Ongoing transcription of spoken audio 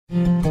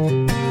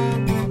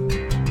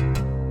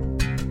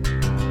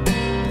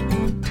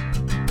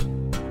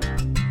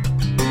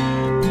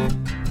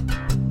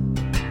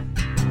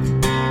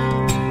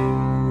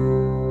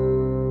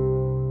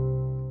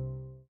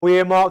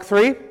We're in Mark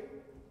 3.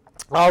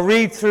 I'll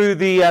read through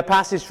the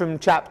passage from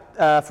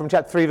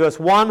chapter 3, verse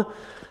 1.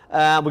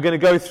 We're going to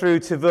go through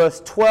to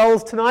verse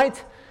 12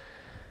 tonight,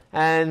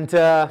 and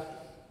then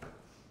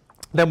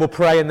we'll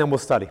pray and then we'll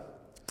study.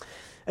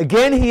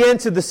 Again he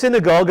entered the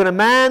synagogue, and a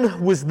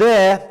man was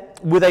there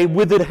with a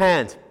withered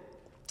hand.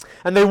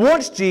 And they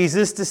watched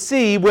Jesus to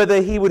see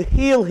whether he would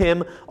heal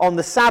him on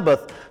the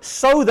Sabbath,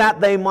 so that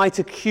they might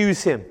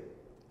accuse him.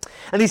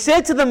 And he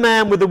said to the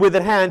man with the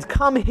withered hand,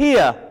 "Come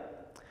here."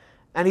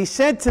 And he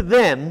said to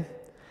them,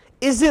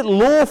 "Is it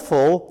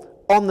lawful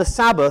on the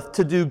Sabbath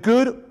to do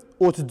good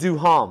or to do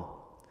harm,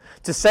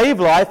 to save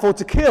life or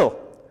to kill?"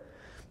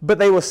 But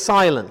they were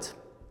silent.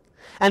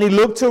 And he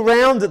looked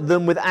around at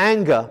them with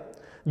anger,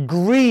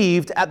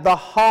 grieved at their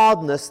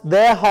hardness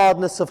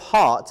of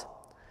heart.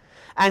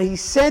 And he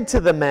said to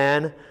the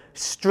man,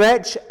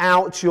 "Stretch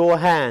out your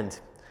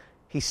hand."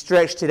 He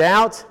stretched it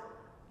out,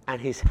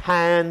 and his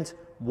hand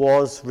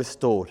was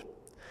restored.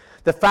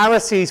 The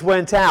Pharisees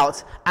went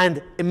out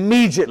and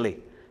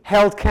immediately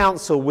held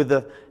counsel with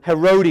the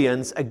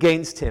Herodians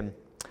against him,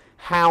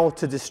 how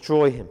to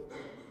destroy him.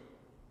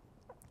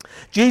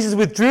 Jesus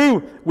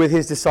withdrew with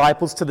his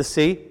disciples to the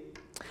sea,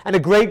 and a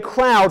great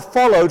crowd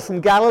followed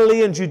from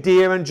Galilee and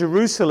Judea and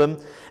Jerusalem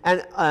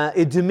and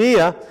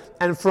Idumea,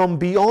 and from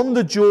beyond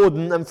the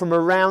Jordan and from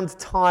around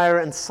Tyre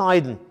and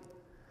Sidon.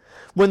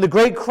 When the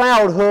great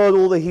crowd heard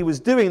all that he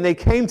was doing, they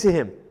came to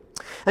him.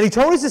 And he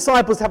told his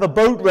disciples to have a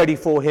boat ready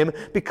for him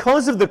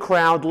because of the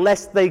crowd,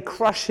 lest they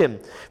crush him.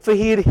 For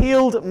he had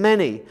healed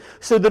many,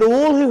 so that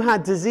all who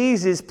had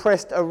diseases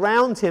pressed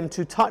around him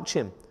to touch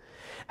him.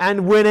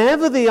 And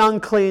whenever the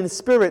unclean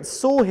spirits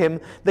saw him,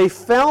 they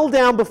fell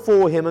down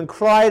before him and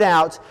cried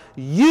out,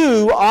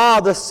 "You are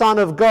the Son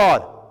of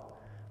God."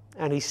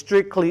 And he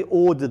strictly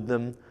ordered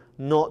them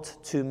not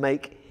to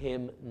make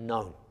him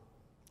known.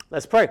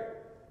 Let's pray.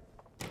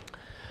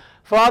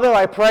 Father,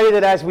 I pray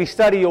that as we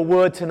study your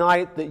word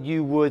tonight, that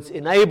you would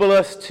enable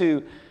us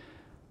to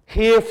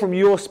hear from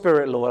your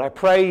Spirit, Lord. I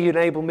pray you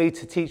enable me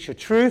to teach your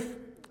truth,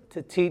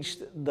 to teach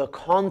the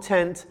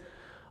content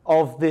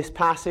of this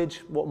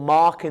passage, what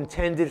Mark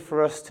intended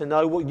for us to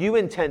know, what you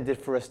intended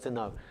for us to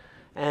know.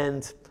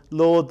 And,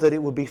 Lord, that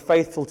it would be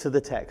faithful to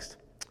the text.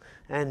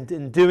 And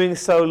in doing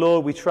so,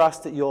 Lord, we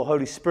trust that your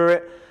Holy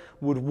Spirit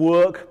would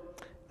work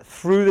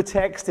through the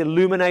text,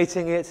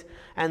 illuminating it,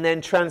 and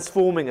then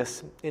transforming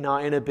us in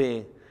our inner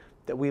being,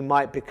 that we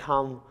might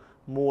become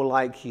more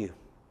like you.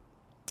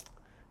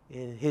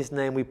 In his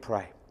name we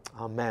pray.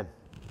 Amen.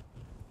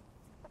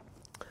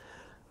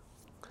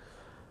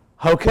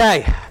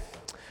 Okay,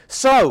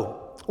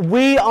 so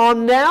we are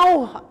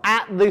now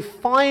at the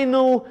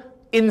final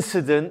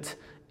incident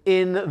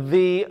in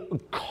the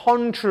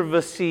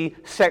controversy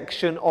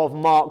section of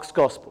Mark's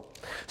Gospel.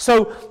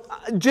 So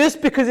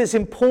just because it's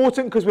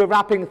important, because we're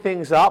wrapping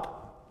things up,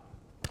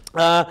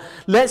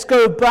 let's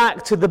go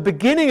back to the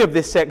beginning of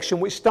this section,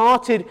 which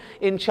started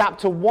in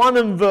chapter 1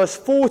 and verse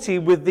 40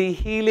 with the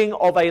healing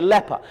of a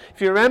leper. If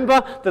you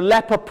remember, the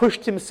leper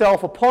pushed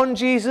himself upon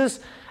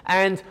Jesus,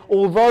 and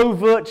although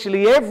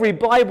virtually every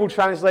Bible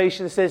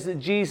translation says that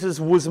Jesus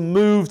was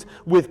moved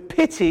with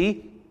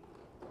pity,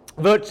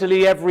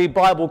 virtually every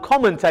Bible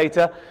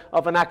commentator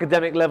of an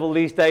academic level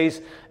these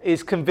days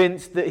is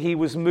convinced that he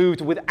was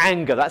moved with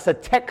anger. That's a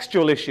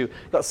textual issue.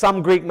 You've got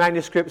some Greek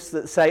manuscripts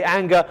that say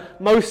anger,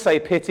 most say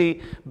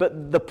pity,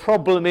 but the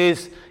problem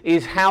is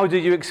how do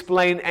you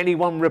explain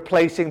anyone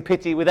replacing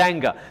pity with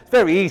anger? It's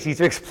very easy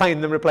to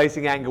explain them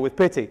replacing anger with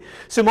pity.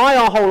 So my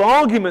whole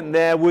argument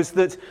there was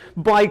that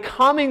by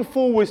coming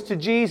forwards to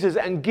Jesus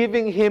and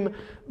giving him,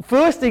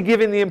 firstly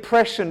giving the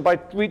impression, by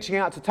reaching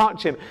out to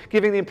touch him,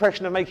 giving the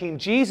impression of making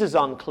Jesus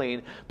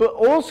unclean, but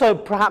also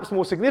perhaps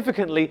more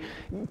significantly,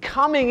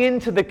 coming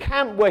into the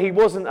camp where he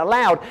wasn't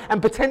allowed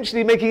and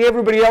potentially making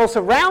everybody else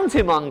around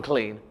him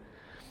unclean.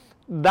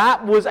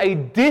 That was a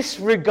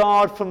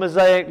disregard for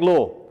Mosaic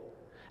law.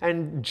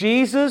 And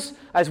Jesus,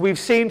 as we've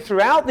seen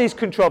throughout these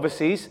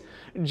controversies,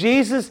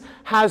 Jesus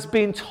has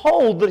been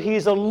told that he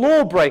is a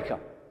lawbreaker.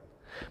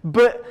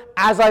 But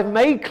as I've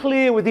made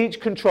clear with each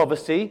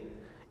controversy,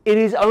 it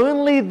is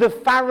only the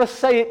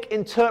Pharisaic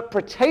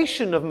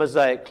interpretation of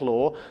Mosaic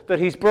law that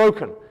he's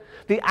broken.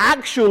 The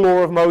actual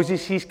law of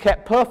Moses he's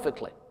kept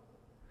perfectly.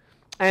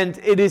 And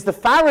it is the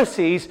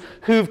Pharisees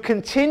who've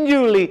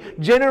continually,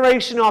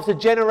 generation after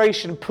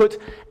generation,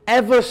 put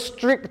ever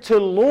stricter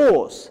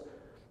laws,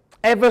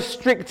 ever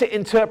stricter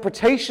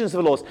interpretations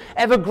of the laws,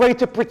 ever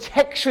greater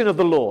protection of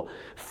the law.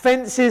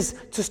 Fences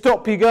to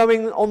stop you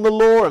going on the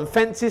law, and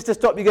fences to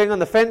stop you going on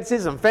the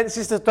fences, and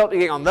fences to stop you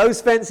going on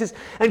those fences,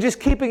 and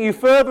just keeping you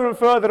further and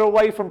further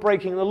away from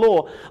breaking the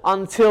law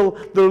until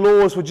the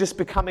laws were just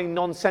becoming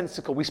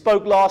nonsensical. We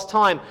spoke last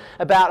time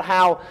about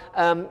how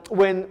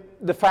when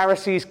the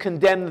Pharisees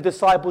condemned the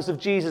disciples of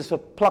Jesus for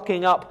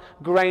plucking up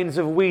grains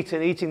of wheat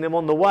and eating them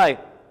on the way,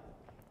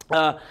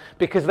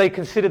 because they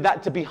considered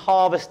that to be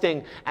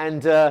harvesting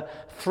and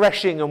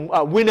threshing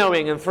and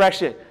winnowing and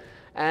threshing.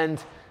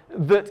 And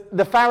that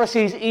the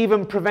Pharisees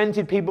even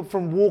prevented people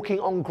from walking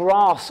on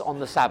grass on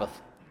the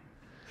Sabbath.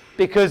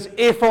 Because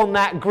if on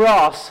that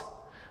grass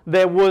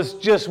there was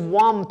just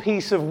one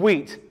piece of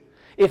wheat,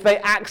 if they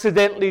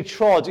accidentally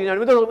trod, we're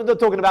not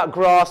talking about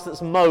grass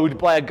that's mowed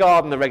by a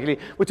gardener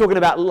regularly, we're talking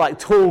about like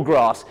tall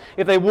grass.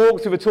 If they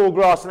walked through the tall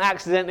grass and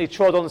accidentally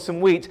trod on some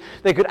wheat,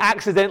 they could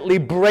accidentally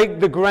break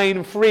the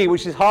grain free,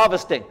 which is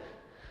harvesting.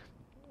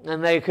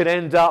 And they could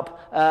end up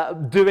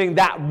doing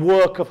that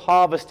work of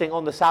harvesting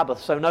on the Sabbath,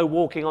 so no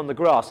walking on the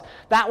grass.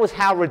 That was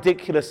how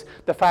ridiculous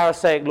the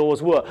Pharisaic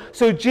laws were.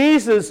 So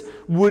Jesus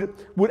would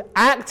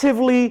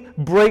actively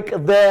break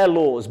their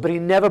laws, but he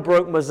never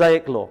broke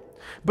Mosaic law.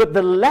 But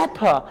the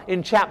leper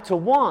in chapter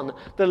 1,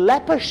 the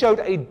leper showed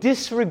a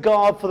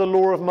disregard for the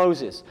law of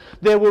Moses.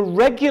 There were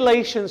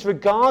regulations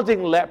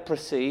regarding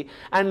leprosy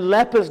and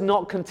lepers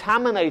not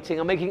contaminating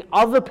and making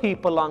other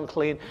people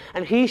unclean,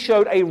 and he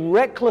showed a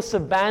reckless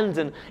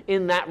abandon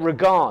in that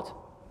regard.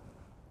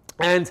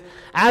 And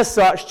as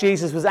such,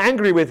 Jesus was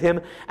angry with him,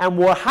 and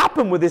what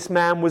happened with this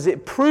man was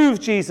it proved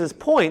Jesus'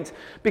 point,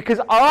 because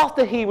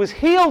after he was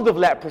healed of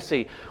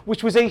leprosy,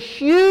 which was a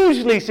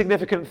hugely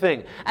significant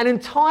thing, an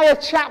entire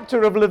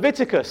chapter of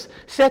Leviticus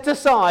set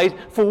aside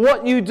for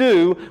what you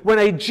do when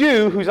a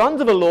Jew who's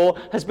under the law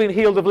has been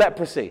healed of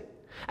leprosy.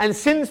 And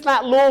since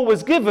that law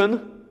was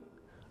given,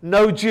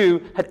 no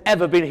Jew had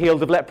ever been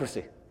healed of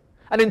leprosy.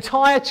 An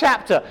entire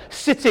chapter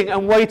sitting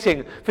and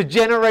waiting for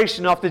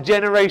generation after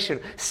generation,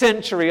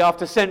 century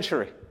after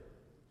century.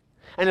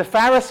 And the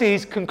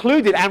Pharisees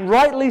concluded, and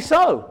rightly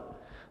so,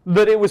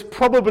 that it was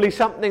probably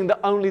something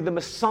that only the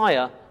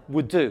Messiah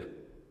would do.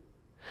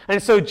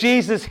 And so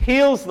Jesus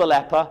heals the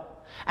leper,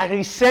 and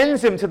he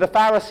sends him to the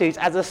Pharisees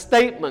as a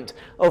statement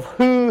of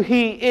who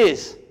he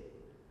is.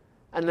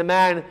 And the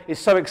man is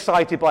so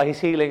excited by his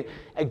healing.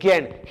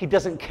 Again, he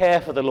doesn't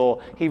care for the law.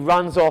 He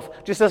runs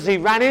off, just as he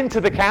ran into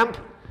the camp,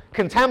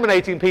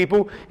 contaminating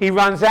people. He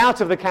runs out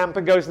of the camp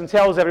and goes and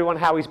tells everyone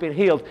how he's been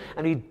healed.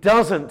 And he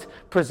doesn't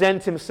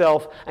present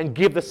himself and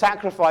give the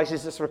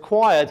sacrifices that's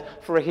required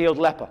for a healed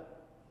leper.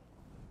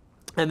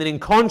 And then in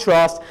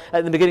contrast,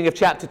 at the beginning of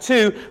chapter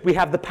 2, we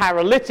have the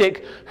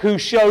paralytic who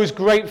shows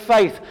great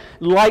faith,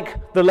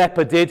 like the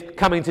leper did,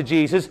 coming to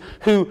Jesus,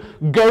 who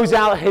goes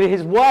out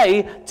his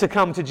way to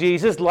come to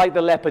Jesus, like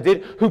the leper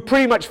did, who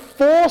pretty much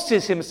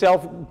forces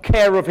himself,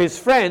 care of his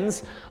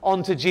friends,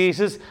 onto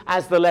Jesus,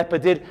 as the leper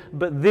did.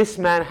 But this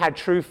man had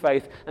true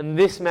faith, and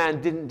this man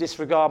didn't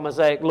disregard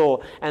Mosaic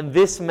law. And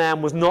this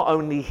man was not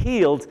only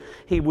healed,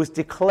 he was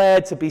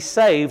declared to be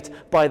saved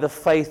by the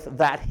faith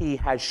that he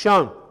had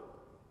shown.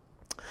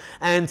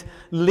 And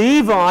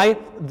Levi,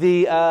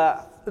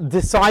 the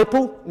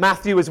disciple,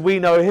 Matthew as we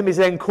know him, is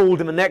then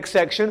called in the next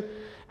section.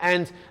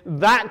 And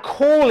that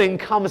calling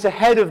comes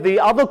ahead of the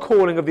other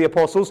calling of the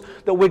apostles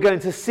that we're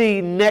going to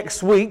see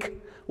next week.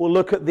 We'll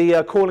look at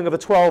the calling of the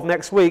 12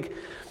 next week.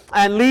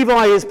 And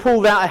Levi is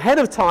pulled out ahead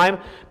of time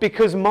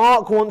because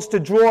Mark wants to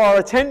draw our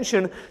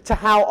attention to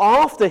how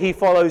after he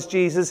follows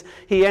Jesus,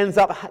 he ends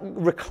up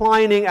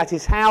reclining at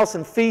his house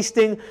and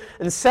feasting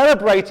and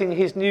celebrating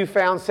his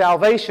newfound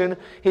salvation,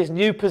 his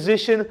new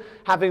position,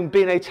 having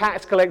been a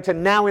tax collector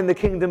now in the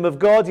kingdom of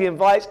God. He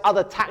invites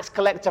other tax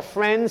collector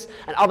friends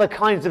and other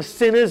kinds of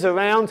sinners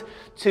around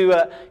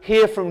to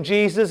hear from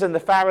Jesus, and the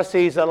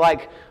Pharisees are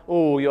like,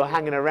 oh, you're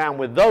hanging around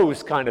with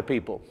those kind of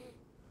people.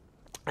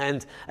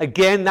 And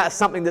again, that's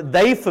something that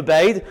they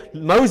forbade.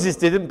 Moses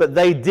didn't, but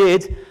they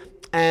did.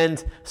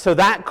 And so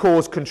that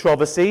caused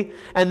controversy.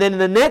 And then in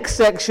the next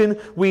section,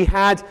 we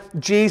had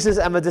Jesus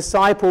and the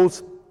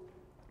disciples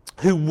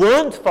who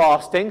weren't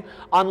fasting,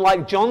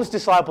 unlike John's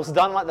disciples had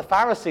done, like the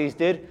Pharisees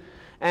did.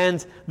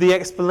 And the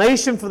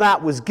explanation for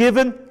that was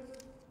given.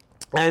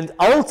 And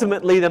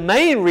ultimately, the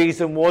main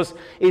reason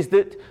is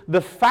that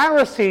the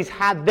Pharisees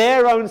had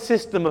their own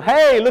system of,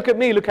 hey, look at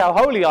me, look how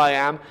holy I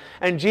am.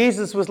 And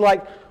Jesus was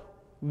like,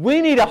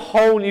 we need a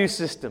whole new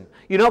system.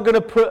 You're not going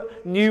to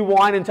put new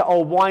wine into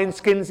old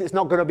wineskins. It's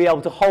not going to be able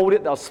to hold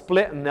it. They'll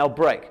split and they'll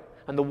break,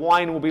 and the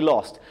wine will be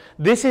lost.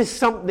 This is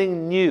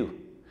something new.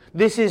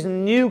 This is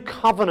new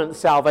covenant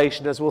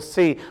salvation, as we'll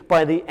see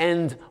by the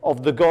end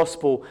of the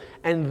gospel.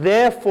 And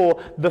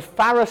therefore, the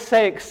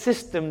Pharisaic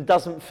system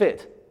doesn't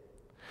fit.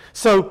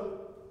 So,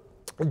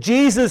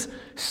 Jesus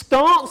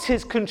starts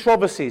his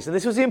controversies, and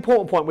this was the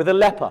important point, with a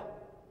leper.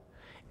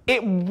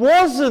 It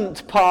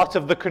wasn't part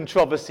of the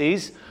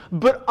controversies,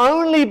 but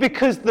only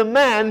because the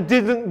man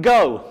didn't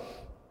go.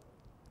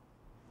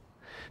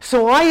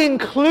 So I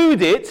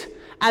include it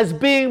as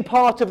being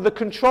part of the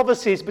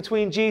controversies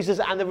between Jesus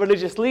and the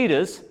religious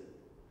leaders,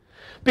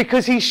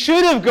 because he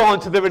should have gone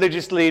to the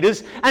religious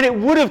leaders and it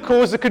would have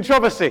caused a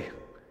controversy.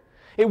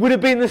 It would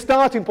have been the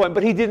starting point,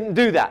 but he didn't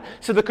do that.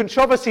 So the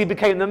controversy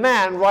became the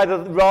man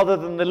rather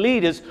than the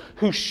leaders,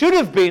 who should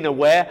have been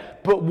aware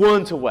but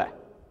weren't aware.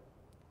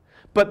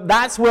 But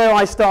that's where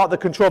I start the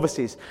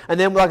controversies. And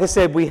then, like I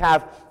said, we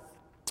have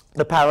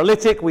the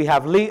paralytic, we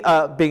have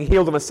being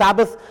healed on a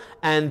Sabbath,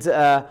 and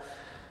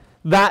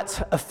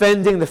that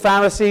offending the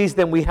Pharisees.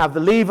 Then we have the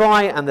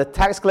Levi and the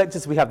tax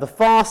collectors. We have the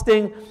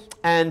fasting.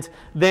 And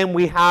then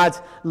we had,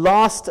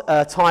 last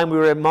time we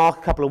were in Mark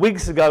a couple of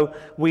weeks ago,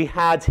 we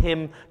had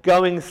him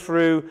going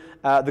through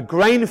the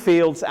grain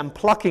fields and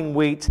plucking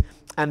wheat,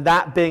 and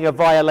that being a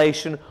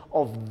violation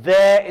of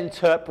their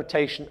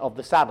interpretation of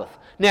the Sabbath.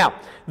 Now,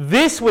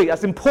 this week,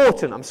 that's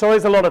important. I'm sorry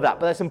there's a lot of that,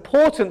 but it's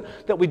important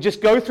that we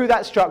just go through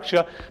that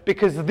structure,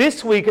 because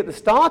this week at the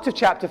start of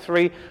chapter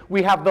 3,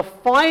 we have the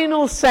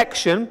final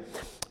section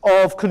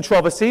of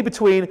controversy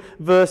between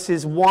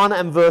verses 1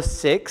 and verse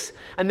 6,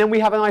 and then we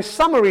have a nice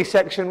summary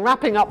section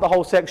wrapping up the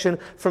whole section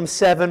from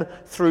 7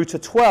 through to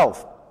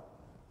 12.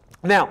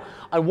 Now,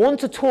 I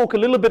want to talk a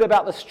little bit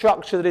about the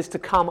structure that is to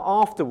come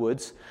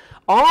afterwards.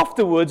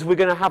 Afterwards, we're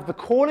going to have the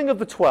calling of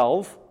the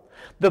 12,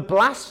 the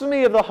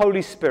blasphemy of the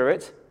Holy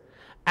Spirit,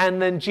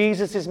 and then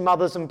Jesus'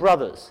 mothers and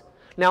brothers.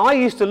 Now, I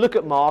used to look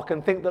at Mark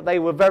and think that they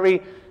were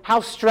how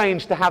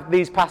strange to have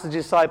these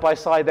passages side by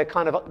side.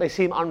 They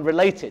seem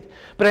unrelated.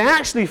 But they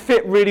actually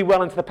fit really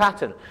well into the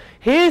pattern.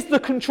 Here's the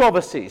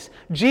controversies.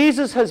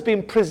 Jesus has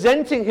been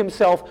presenting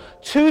himself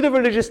to the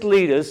religious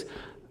leaders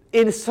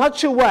in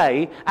such a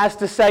way as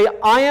to say,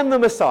 I am the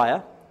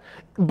Messiah,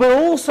 but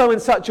also in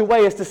such a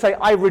way as to say,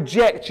 I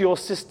reject your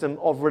system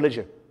of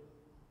religion.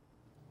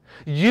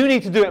 You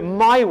need to do it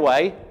my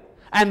way,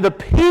 and the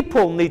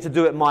people need to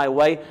do it my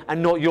way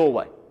and not your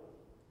way.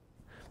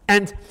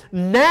 And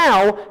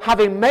now,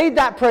 having made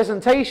that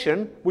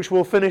presentation, which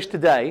we'll finish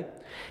today,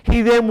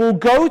 he then will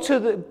go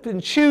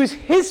and choose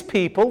his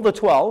people, the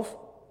 12,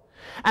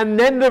 and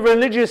then the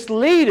religious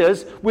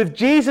leaders, with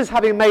Jesus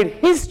having made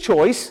his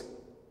choice,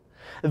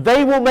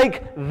 they will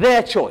make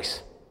their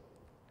choice.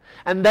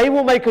 And they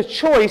will make a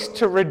choice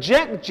to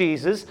reject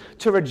Jesus,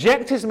 to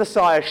reject his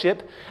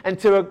messiahship, and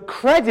to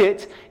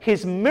credit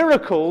his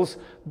miracles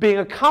being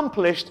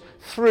accomplished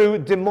through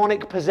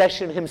demonic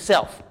possession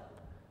himself.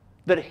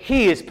 That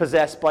he is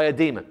possessed by a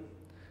demon.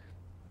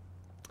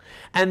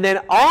 And then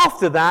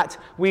after that,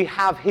 we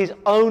have his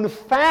own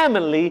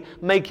family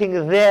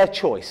making their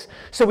choice.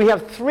 So we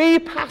have 3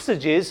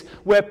 passages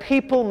where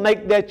people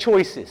make their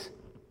choices.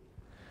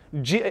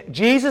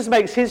 Jesus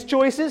makes his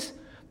choices,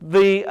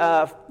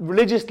 the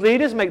religious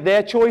leaders make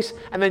their choice,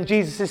 and then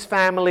Jesus'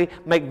 family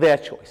make their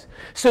choice.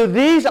 So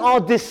these are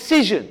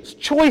decisions,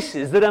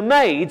 choices that are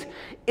made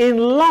in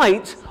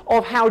light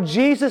of how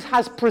Jesus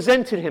has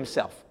presented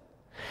himself.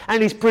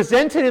 And he's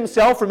presented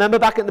himself, remember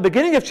back at the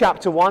beginning of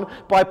chapter 1,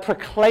 by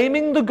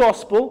proclaiming the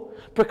gospel,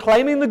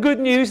 proclaiming the good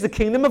news, the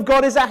kingdom of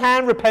God is at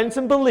hand, repent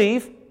and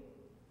believe.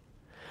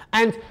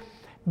 And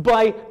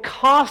by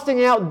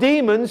casting out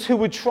demons who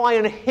would try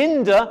and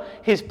hinder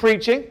his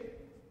preaching.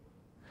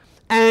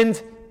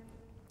 And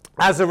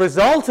as a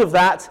result of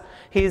that,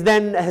 he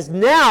then has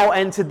now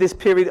entered this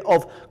period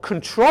of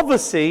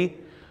controversy,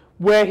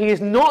 where he is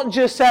not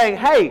just saying,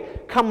 hey,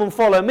 come and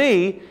follow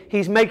me.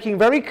 He's making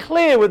very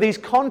clear with these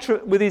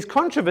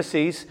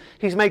controversies,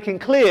 he's making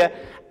clear,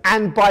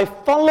 and by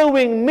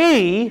following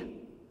me,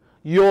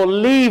 you're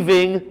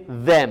leaving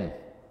them.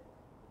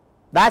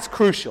 That's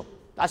crucial.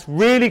 That's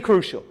really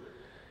crucial.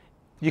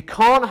 You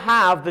can't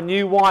have the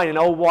new wine in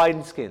old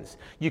wineskins.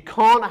 You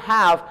can't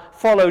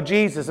follow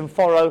Jesus and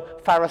follow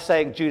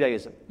Pharisaic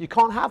Judaism. You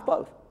can't have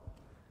both.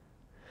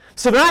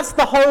 So that's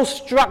the whole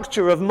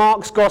structure of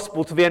Mark's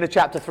gospel to the end of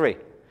chapter 3.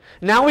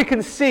 Now we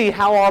can see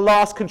how our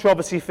last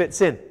controversy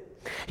fits in.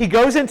 He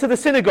goes into the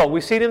synagogue.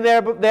 We've seen him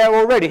there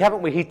already,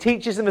 haven't we? He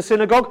teaches in the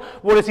synagogue.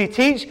 What does he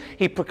teach?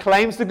 He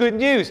proclaims the good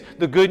news.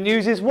 The good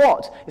news is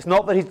what? It's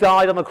not that he's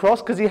died on the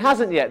cross, because he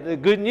hasn't yet. The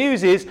good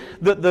news is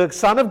that the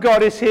Son of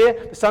God is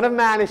here, the Son of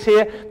Man is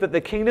here, that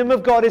the kingdom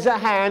of God is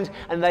at hand,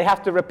 and they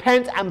have to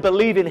repent and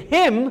believe in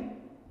him,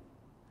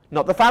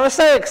 not the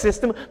Pharisaic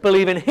system,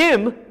 believe in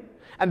him,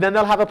 and then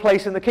they'll have a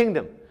place in the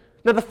kingdom.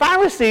 Now the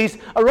Pharisees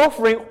are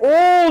offering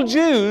all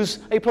Jews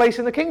a place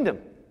in the kingdom.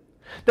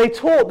 They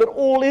taught that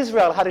all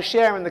Israel had a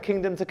share in the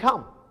kingdom to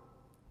come.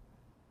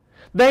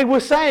 They were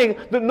saying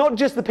that not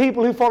just the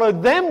people who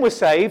followed them were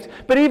saved,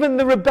 but even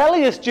the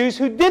rebellious Jews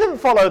who didn't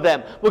follow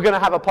them were going to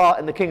have a part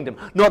in the kingdom.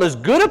 Not as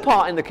good a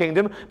part in the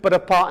kingdom, but a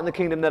part in the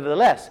kingdom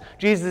nevertheless.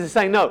 Jesus is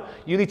saying, no,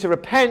 you need to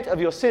repent of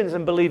your sins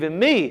and believe in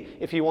me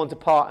if you want a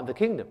part of the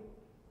kingdom.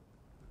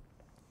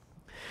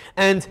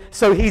 And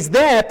so he's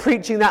there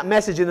preaching that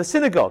message in the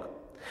synagogue.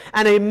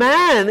 And a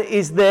man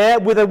is there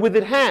with a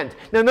withered hand.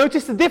 Now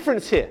notice the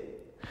difference here.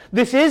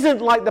 This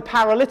isn't like the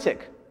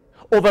paralytic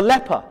or the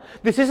leper.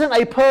 This isn't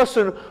a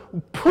person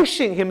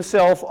pushing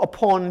himself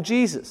upon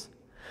Jesus.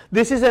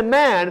 This is a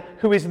man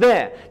who is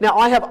there. Now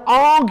I have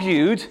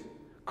argued,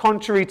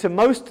 contrary to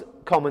most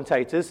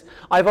commentators,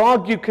 I've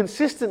argued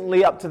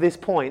consistently up to this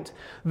point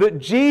that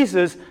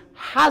Jesus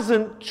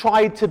hasn't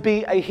tried to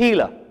be a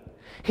healer.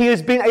 He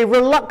has been a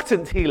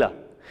reluctant healer.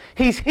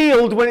 He's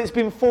healed when it's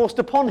been forced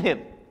upon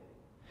him.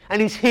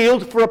 And he's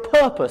healed for a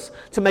purpose,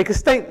 to make a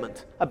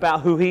statement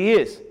about who he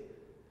is.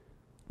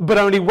 But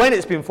only when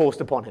it's been forced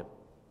upon him.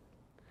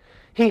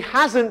 He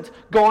hasn't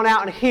gone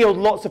out and healed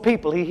lots of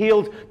people. He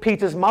healed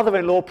Peter's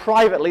mother-in-law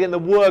privately and the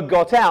word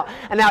got out.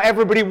 And now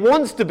everybody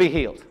wants to be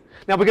healed.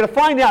 Now we're going to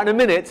find out in a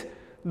minute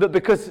that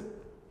because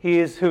he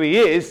is who he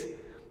is,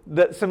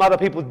 that some other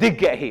people did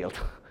get healed.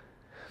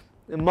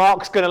 And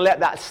Mark's going to let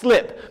that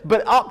slip.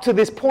 But up to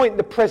this point,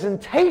 the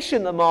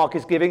presentation that Mark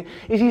is giving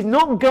is he's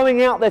not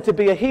going out there to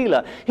be a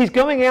healer. He's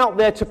going out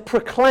there to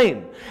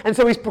proclaim. And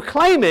so he's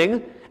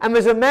proclaiming, and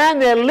there's a man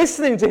there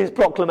listening to his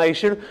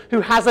proclamation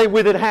who has a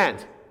withered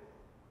hand.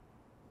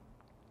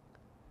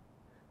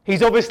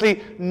 He's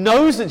obviously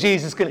knows that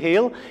Jesus can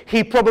heal.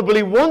 He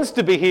probably wants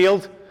to be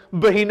healed,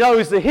 but he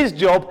knows that his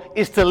job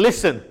is to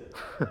listen.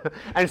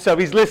 And so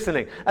he's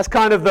listening. That's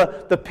kind of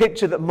the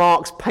picture that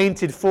Mark's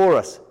painted for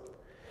us.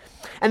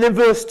 And then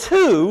verse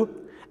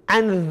 2,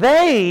 and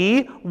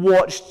they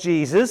watched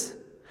Jesus,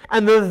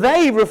 and the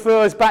they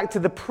refers back to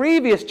the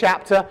previous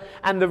chapter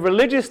and the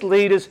religious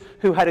leaders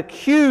who had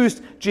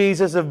accused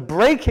Jesus of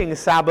breaking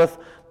Sabbath,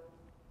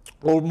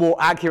 or more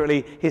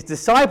accurately, his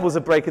disciples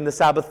of breaking the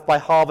Sabbath by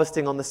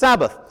harvesting on the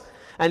Sabbath.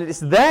 And it's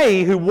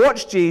they who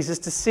watched Jesus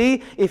to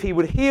see if he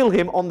would heal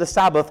him on the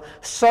Sabbath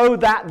so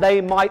that they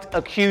might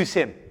accuse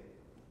him.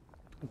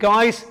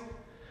 Guys,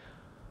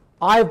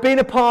 I've been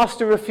a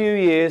pastor a few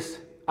years,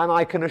 and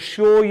I can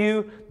assure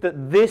you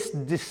that this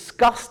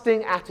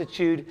disgusting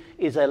attitude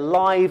is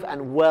alive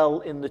and well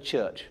in the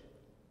church.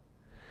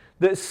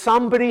 That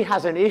somebody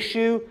has an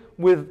issue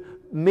with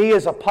me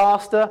as a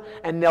pastor,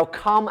 and they'll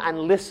come and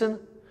listen,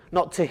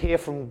 not to hear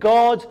from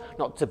God,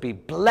 not to be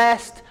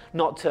blessed,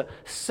 not to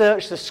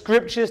search the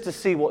scriptures to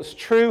see what's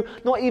true,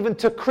 not even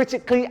to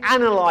critically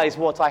analyze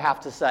what I have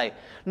to say.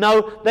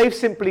 No, they've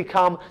simply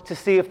come to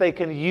see if they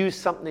can use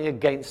something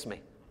against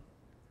me.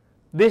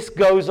 This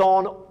goes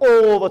on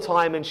all the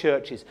time in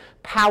churches.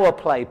 Power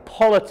play,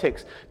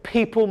 politics,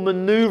 people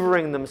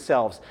maneuvering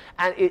themselves.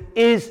 And it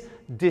is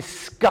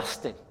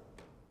disgusting.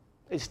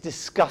 It's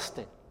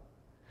disgusting.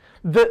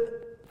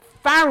 The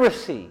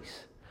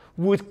Pharisees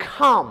would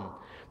come,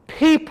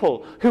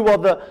 people who are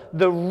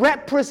the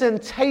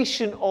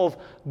representation of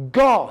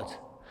God,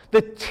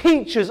 the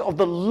teachers of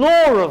the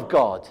law of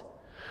God,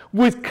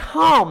 would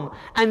come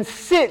and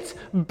sit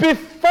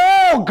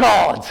before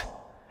God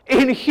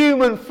in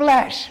human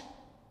flesh.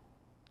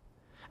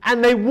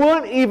 And they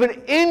weren't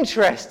even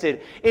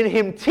interested in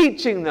him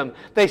teaching them.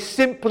 They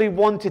simply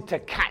wanted to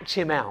catch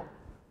him out.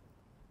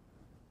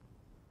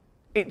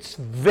 It's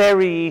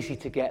very easy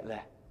to get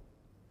there.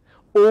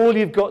 All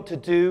you've got to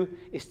do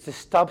is to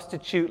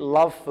substitute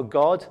love for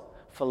God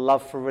for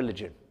love for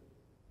religion.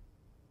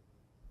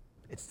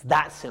 It's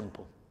that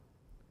simple.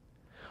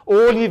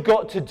 All you've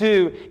got to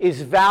do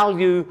is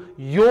value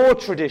your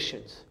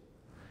traditions,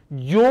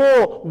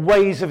 your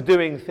ways of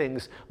doing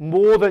things,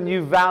 more than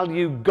you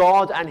value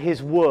God and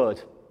his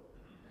word.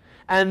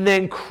 And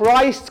then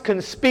Christ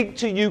can speak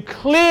to you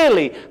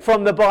clearly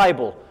from the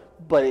Bible,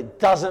 but it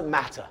doesn't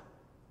matter,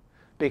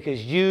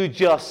 because you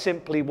just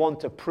simply want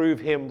to prove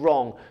him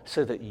wrong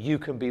so that you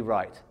can be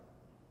right.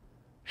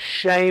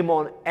 Shame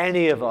on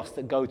any of us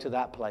that go to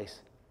that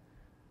place.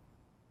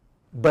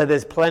 But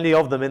there's plenty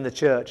of them in the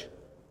church.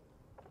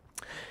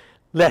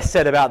 Less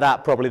said about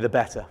that, probably the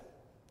better.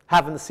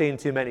 Haven't seen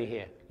too many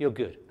here. You're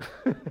good.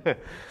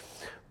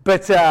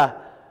 But,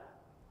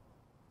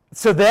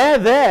 so they're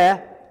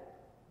there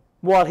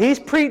while he's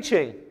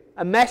preaching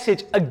a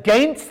message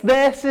against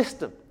their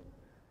system.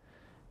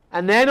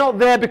 And they're not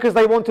there because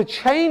they want to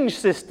change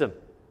system.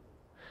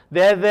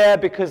 They're there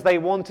because they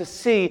want to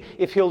see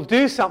if he'll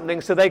do something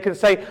so they can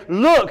say,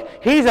 look,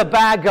 he's a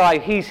bad guy.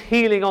 He's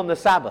healing on the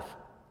Sabbath.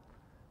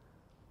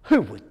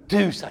 Who would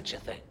do such a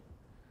thing?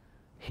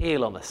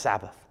 Heal on the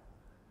Sabbath.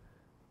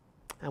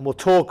 And we'll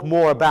talk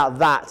more about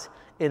that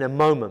in a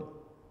moment.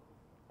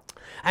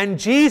 And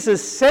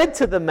Jesus said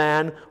to the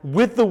man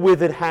with the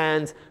withered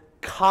hand,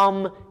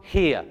 come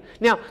here.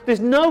 Now, there's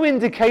no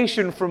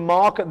indication from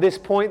Mark at this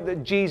point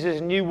that Jesus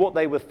knew what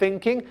they were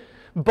thinking,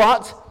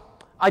 but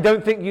I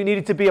don't think you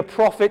needed to be a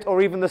prophet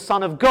or even the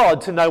Son of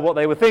God to know what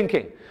they were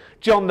thinking.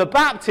 John the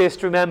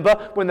Baptist,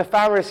 remember, when the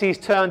Pharisees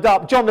turned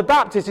up, John the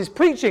Baptist is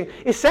preaching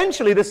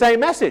essentially the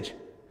same message.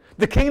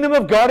 The kingdom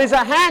of God is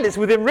at hand, it's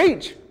within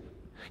reach.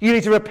 You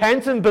need to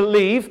repent and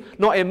believe,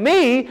 not in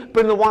me,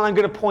 but in the one I'm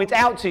going to point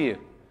out to you.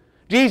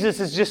 Jesus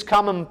has just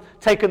come and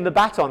taken the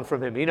baton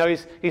from him. You know,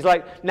 he's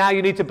like, now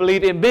you need to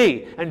believe in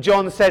me. And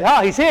John said,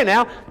 he's here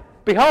now.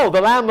 Behold,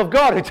 the Lamb of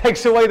God who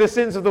takes away the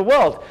sins of the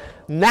world.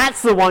 And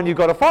that's the one you've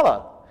got to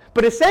follow.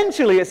 But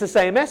essentially, it's the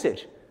same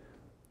message.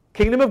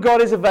 Kingdom of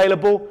God is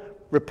available.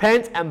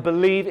 Repent and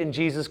believe in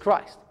Jesus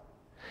Christ.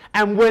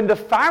 And when the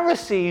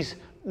Pharisees,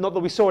 not that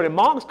we saw it in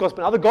Mark's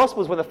gospel, but other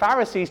gospels, when the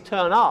Pharisees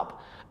turn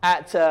up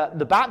at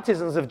the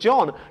baptisms of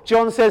John,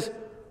 John says,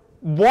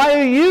 why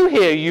are you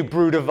here, you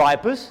brood of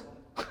vipers?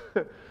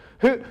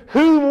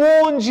 Who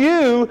warned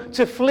you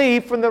to flee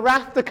from the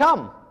wrath to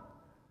come?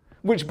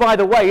 Which, by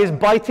the way, is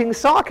biting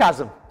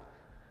sarcasm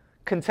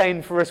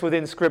contained for us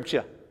within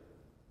Scripture.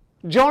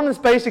 John is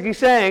basically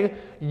saying,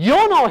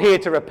 you're not here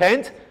to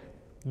repent,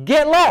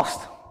 get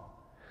lost.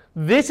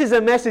 This is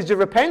a message of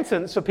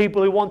repentance for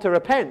people who want to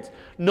repent,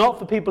 not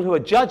for people who are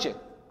judging.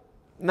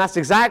 And that's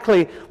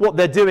exactly what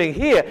they're doing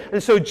here.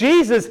 And so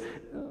Jesus,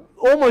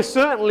 almost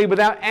certainly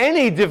without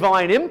any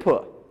divine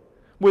input,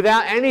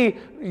 without any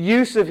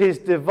use of his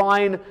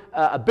divine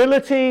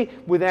ability,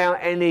 without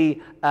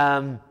any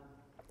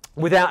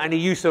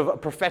use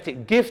of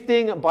prophetic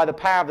gifting by the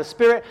power of the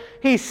Spirit.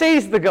 He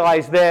sees the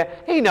guys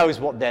there. He knows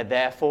what they're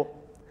there for.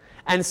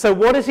 And so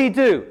what does he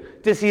do?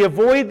 Does he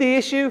avoid the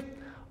issue?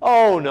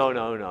 Oh, no,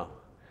 no, no.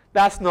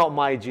 That's not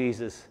my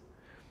Jesus.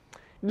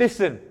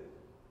 Listen,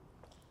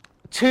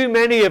 too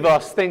many of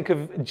us think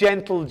of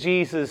gentle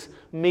Jesus,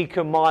 meek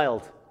and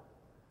mild.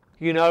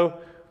 You know,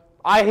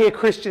 I hear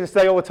Christians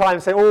say all the time,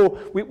 say, oh,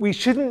 we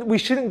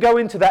shouldn't go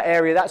into that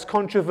area, that's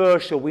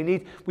controversial.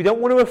 We don't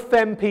want to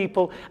offend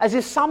people, as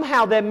if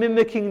somehow they're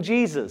mimicking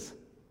Jesus.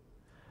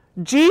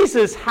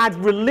 Jesus had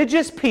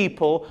religious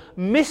people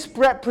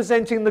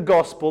misrepresenting the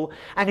gospel,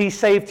 and he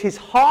saved his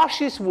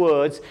harshest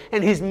words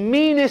and his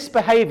meanest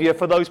behavior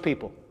for those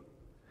people.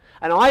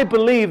 And I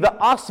believe that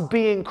us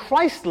being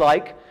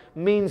Christ-like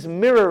means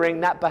mirroring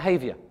that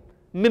behavior,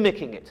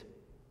 mimicking it.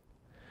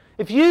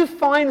 If you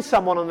find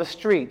someone on the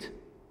street,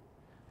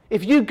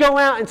 if you go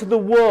out into the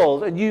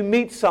world and you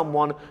meet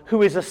someone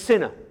who is a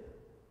sinner,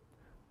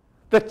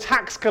 the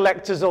tax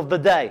collectors of the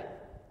day,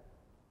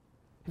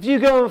 if you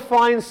go and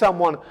find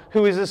someone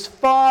who is as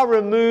far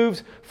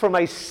removed from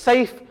a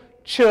safe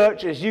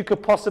church as you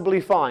could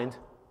possibly find,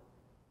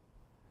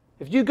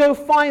 if you go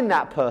find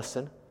that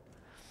person,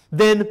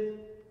 then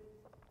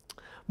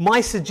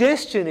my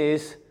suggestion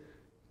is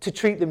to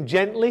treat them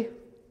gently,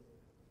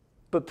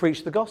 but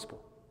preach the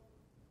gospel.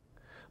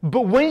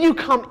 But when you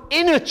come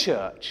in a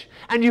church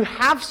and you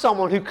have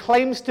someone who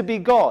claims to be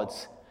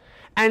God's,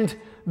 and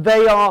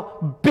they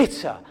are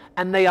bitter,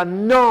 and they are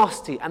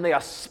nasty, and they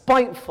are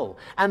spiteful,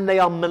 and they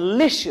are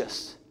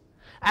malicious,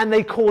 and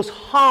they cause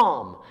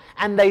harm,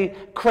 and they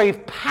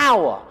crave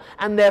power,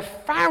 and they're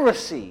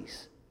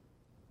Pharisees,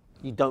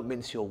 you don't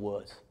mince your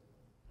words.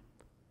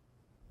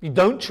 You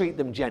don't treat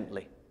them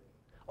gently,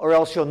 or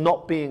else you're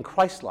not being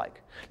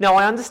Christ-like. Now,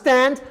 I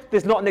understand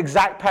there's not an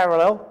exact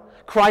parallel.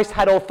 Christ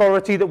had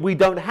authority that we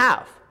don't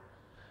have.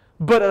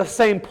 But at the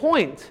same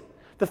point,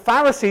 the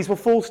Pharisees were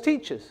false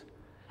teachers.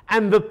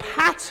 And the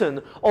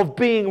pattern of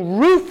being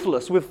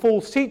ruthless with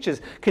false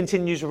teachers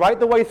continues right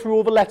the way through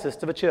all the letters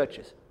to the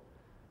churches.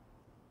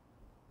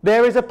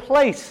 There is a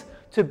place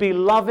to be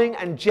loving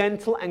and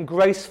gentle and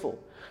graceful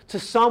to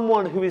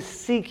someone who is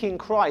seeking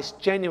Christ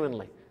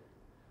genuinely.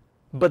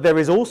 But there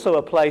is also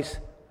a place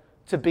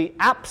to be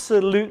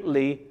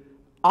absolutely,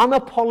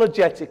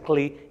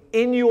 unapologetically,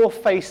 in your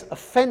face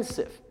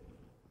offensive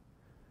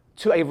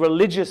to a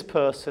religious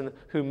person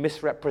who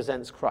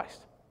misrepresents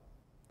Christ.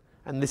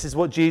 And this is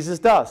what Jesus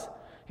does.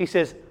 He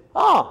says,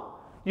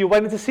 you're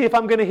waiting to see if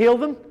I'm going to heal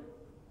them?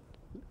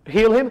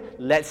 Heal him?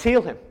 Let's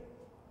heal him.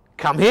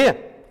 Come here.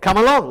 Come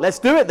along. Let's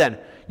do it then.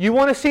 You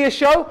want to see a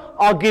show?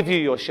 I'll give you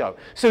your show.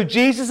 So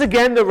Jesus,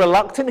 again, the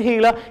reluctant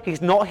healer,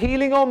 he's not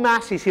healing en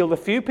masse. He's healed a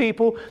few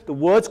people. The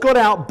word's got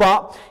out,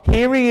 but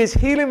here he is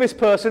healing this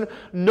person,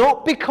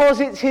 not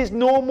because it's his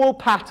normal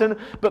pattern,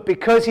 but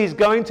because he's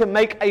going to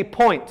make a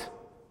point.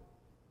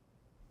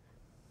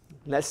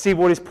 Let's see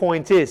what his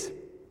point is.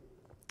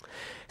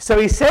 So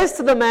he says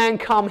to the man,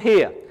 come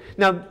here.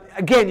 Now,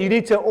 again, you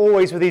need to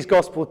always, with these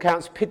gospel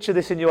accounts, picture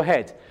this in your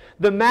head.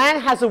 The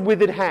man has a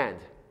withered hand.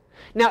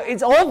 Now,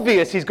 it's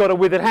obvious he's got a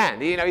withered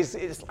hand. You know,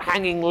 he's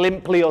hanging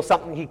limply or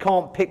something. He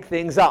can't pick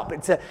things up.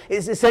 It's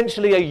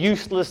essentially a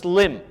useless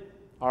limb.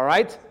 All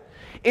right?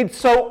 It's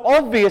so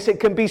obvious it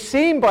can be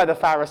seen by the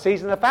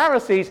Pharisees. And the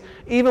Pharisees,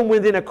 even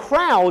within a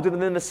crowd,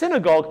 within the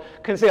synagogue,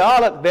 can say,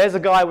 look, there's a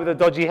guy with a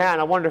dodgy hand.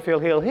 I wonder if he'll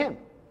heal him.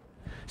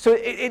 So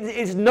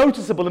it's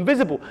noticeable and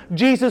visible.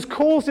 Jesus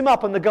calls him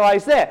up and the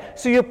guy's there.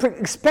 So you're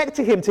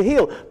expecting him to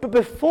heal. But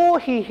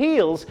before he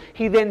heals,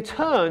 he then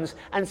turns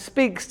and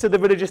speaks to the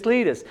religious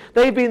leaders.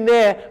 They've been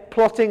there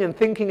plotting and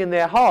thinking in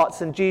their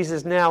hearts, and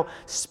Jesus now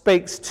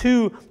speaks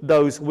to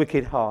those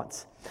wicked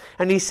hearts.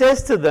 And he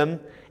says to them,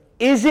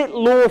 is it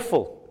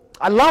lawful?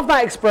 I love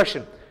that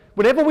expression.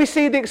 Whenever we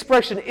see the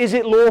expression, is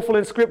it lawful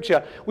in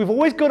Scripture, we've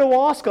always got to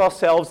ask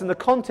ourselves in the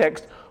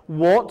context,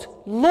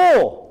 what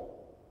law?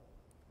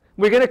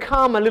 We're going to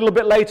come a little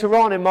bit later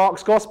on in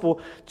Mark's Gospel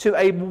to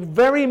a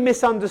very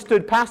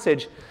misunderstood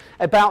passage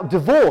about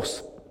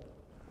divorce.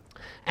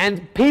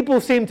 And people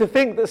seem to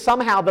think that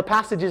somehow the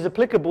passage is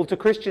applicable to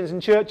Christians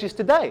and churches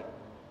today.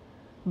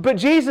 But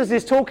Jesus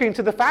is talking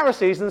to the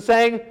Pharisees and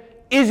saying,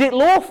 is it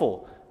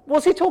lawful?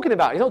 What's he talking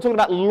about? He's not talking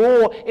about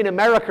law in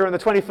America in the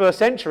 21st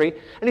century.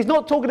 And he's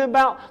not talking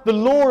about the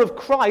law of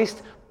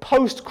Christ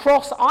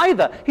post-cross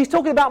either. He's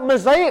talking about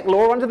Mosaic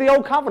law under the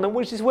Old Covenant,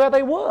 which is where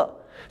they were.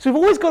 So we've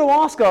always got to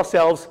ask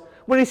ourselves,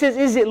 when he says,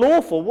 is it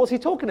lawful, what's he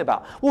talking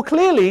about? Well,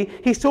 clearly,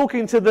 he's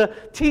talking to the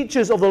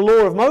teachers of the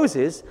law of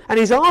Moses, and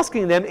he's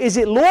asking them, is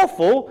it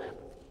lawful,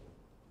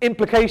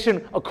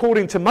 implication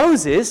according to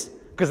Moses,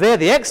 because they're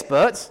the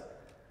experts,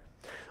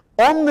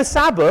 on the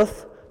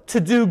Sabbath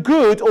to do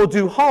good or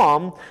do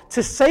harm,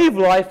 to save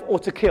life or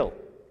to kill?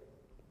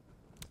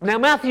 Now,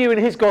 Matthew in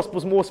his gospel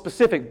is more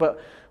specific,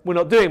 but we're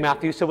not doing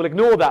Matthew, so we'll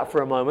ignore that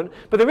for a moment.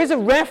 But there is a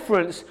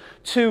reference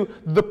to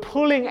the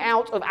pulling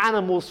out of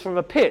animals from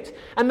a pit.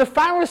 And the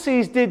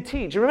Pharisees did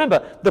teach. And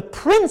remember, the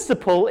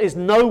principle is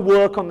no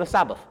work on the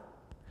Sabbath.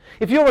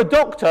 If you're a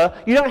doctor,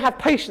 you don't have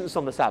patients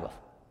on the Sabbath.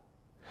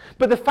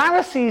 But the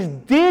Pharisees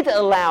did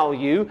allow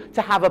you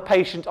to have a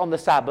patient on the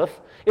Sabbath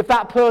if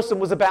that person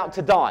was about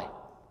to die.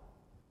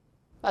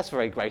 That's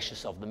very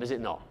gracious of them, is it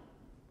not?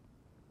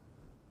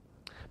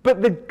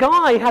 But the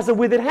guy has a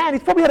withered hand.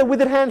 He's probably had a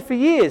withered hand for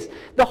years.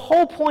 The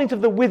whole point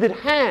of the withered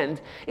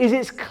hand is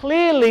it's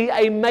clearly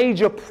a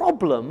major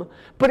problem,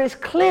 but it's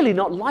clearly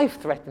not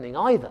life-threatening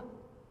either.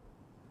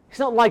 It's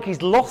not like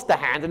he's lost a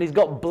hand and he's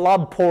got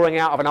blood pouring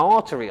out of an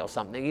artery or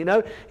something, you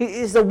know.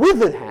 It's a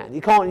withered hand.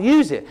 He can't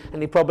use it,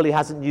 and he probably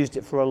hasn't used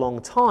it for a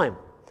long time.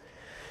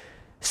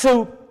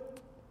 So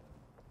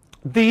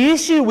the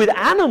issue with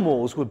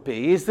animals would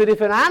be is that if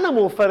an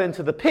animal fell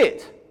into the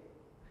pit,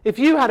 if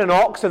you had an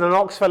ox and an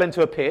ox fell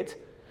into a pit,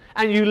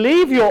 and you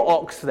leave your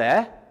ox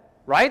there,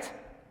 right,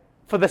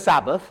 for the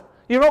Sabbath,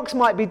 your ox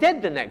might be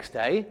dead the next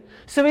day.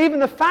 So even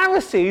the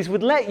Pharisees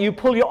would let you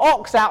pull your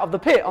ox out of the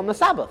pit on the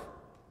Sabbath.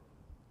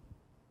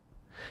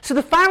 So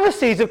the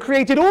Pharisees have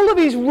created all of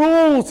these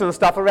rules and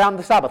stuff around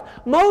the Sabbath.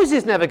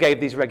 Moses never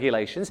gave these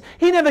regulations.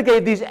 He never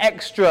gave these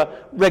extra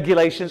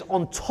regulations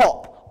on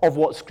top of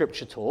what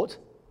Scripture taught.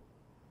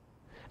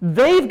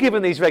 They've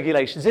given these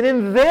regulations, and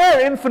in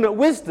their infinite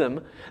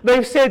wisdom,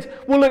 they've said,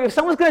 well, look, if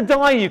someone's going to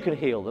die, you can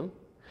heal them.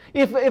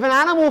 If an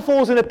animal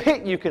falls in a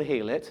pit, you can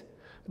heal it,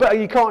 but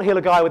you can't heal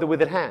a guy with a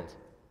withered hand.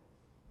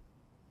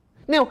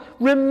 Now,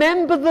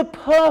 remember the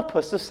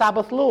purpose of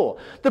Sabbath law.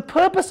 The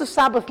purpose of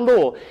Sabbath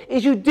law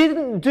is you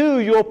didn't do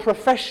your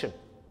profession.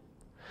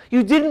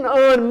 You didn't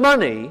earn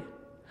money.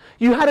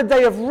 You had a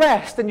day of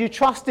rest, and you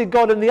trusted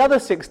God in the other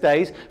 6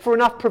 days for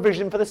enough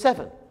provision for the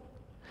 7th.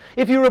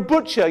 If you were a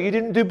butcher, you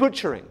didn't do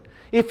butchering.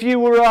 If you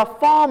were a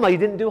farmer, you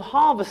didn't do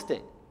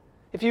harvesting.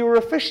 If you were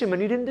a fisherman,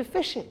 you didn't do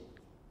fishing.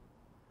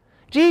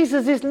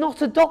 Jesus is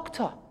not a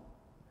doctor.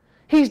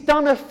 He's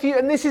done a few,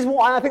 and this is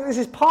what I think this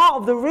is part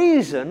of the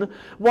reason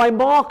why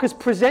Mark has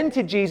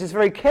presented Jesus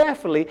very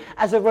carefully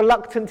as a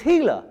reluctant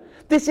healer.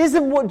 This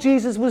isn't what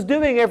Jesus was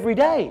doing every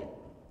day.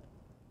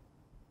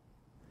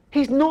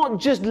 He's not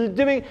just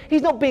doing,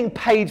 he's not being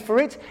paid for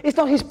it. It's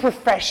not his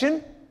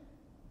profession.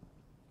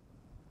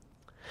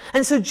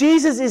 And so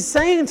Jesus is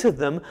saying to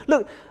them,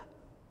 look,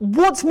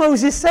 what's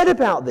Moses said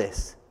about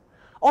this?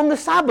 On the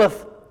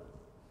Sabbath,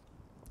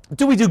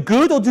 do we do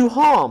good or do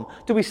harm?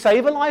 Do we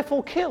save a life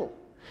or kill?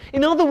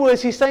 In other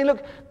words, he's saying,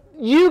 look,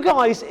 you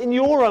guys in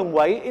your own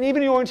way, and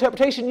even your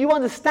interpretation, you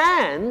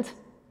understand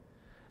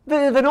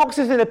that if an ox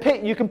is in a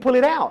pit, you can pull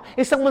it out.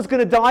 If someone's going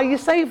to die, you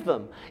save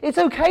them. It's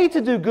okay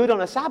to do good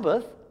on a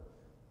Sabbath.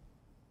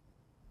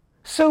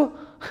 So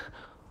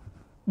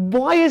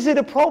why is it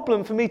a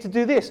problem for me to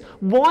do this?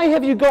 Why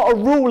have you got a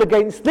rule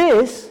against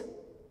this,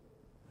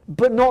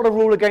 but not a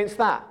rule against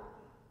that?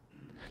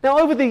 Now,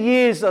 over the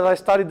years as I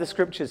studied the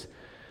Scriptures,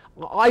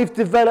 I've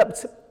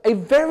developed a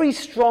very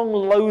strong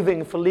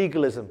loathing for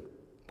legalism.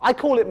 I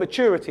call it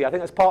maturity. I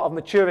think that's part of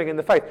maturing in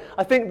the faith.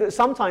 I think that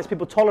sometimes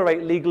people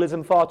tolerate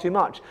legalism far too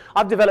much.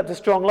 I've developed a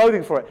strong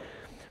loathing for it.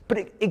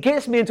 But it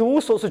gets me into all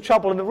sorts of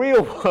trouble in the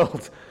real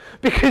world.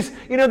 Because,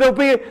 you know, there'll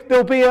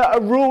be a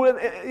rule,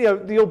 you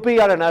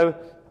know,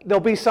 there'll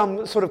be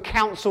some sort of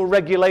council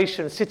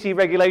regulation, city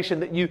regulation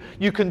that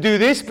you can do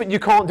this, but you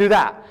can't do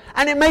that.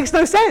 And it makes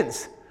no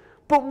sense.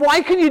 But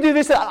why can you do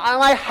this? And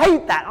I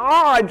hate that.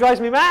 It drives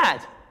me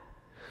mad.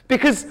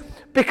 Because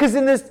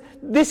in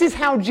this is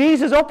how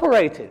Jesus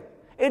operated.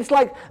 It's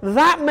like,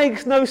 that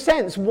makes no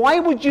sense. Why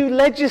would you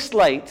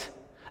legislate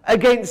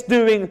against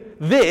doing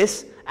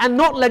this and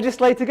not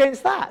legislate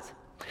against that?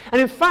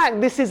 And in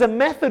fact, this is a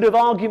method of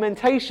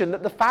argumentation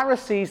that the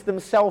Pharisees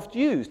themselves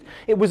used.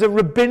 It was a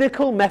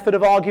rabbinical method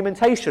of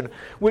argumentation,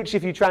 which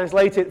if you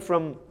translate it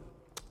from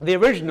the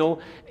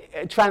original,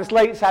 it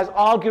translates as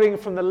arguing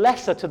from the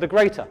lesser to the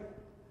greater.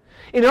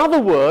 In other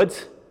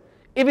words,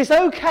 if it's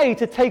okay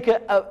to take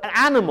an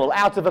animal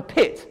out of a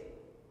pit,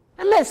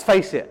 and let's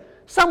face it,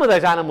 some of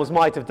those animals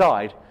might have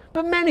died,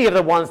 but many of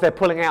the ones they're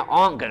pulling out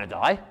aren't going to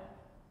die.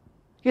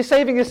 You're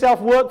saving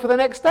yourself work for the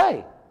next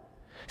day.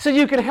 So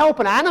you can help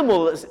an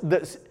animal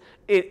that's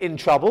in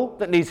trouble,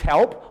 that needs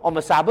help on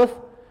the Sabbath,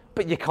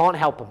 but you can't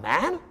help a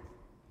man?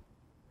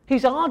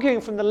 He's arguing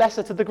from the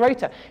lesser to the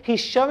greater. He's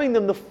showing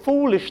them the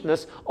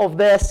foolishness of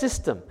their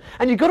system.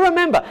 And you've got to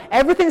remember,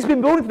 everything's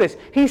been building for this.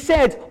 He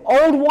said,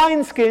 old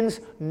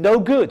wineskins, no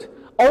good.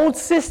 Old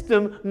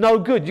system, no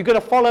good. You've got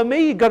to follow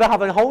me, you've got to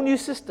have a whole new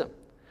system.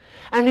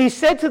 And he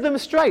said to them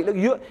straight,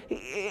 look,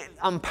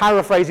 I'm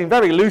paraphrasing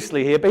very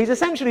loosely here, but he's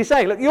essentially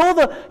saying, look,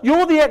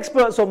 you're the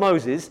experts on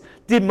Moses.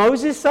 Did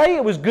Moses say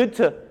it was good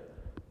to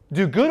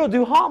do good or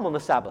do harm on the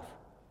Sabbath?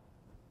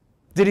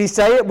 Did he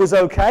say it was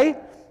okay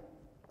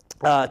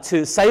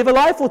to save a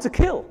life or to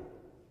kill?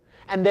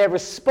 And their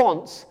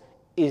response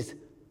is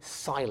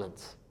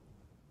silence.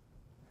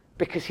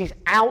 Because he's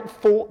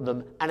out-thought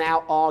them and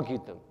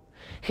out-argued them.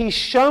 He's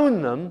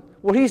shown them,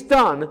 what he's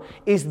done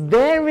is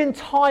their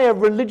entire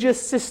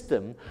religious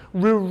system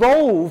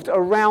revolved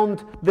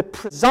around the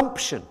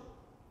presumption.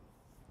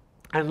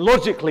 And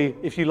logically,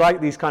 if you like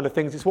these kind of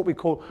things, it's what we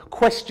call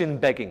question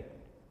begging.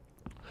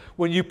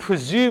 When you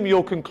presume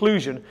your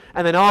conclusion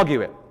and then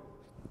argue it.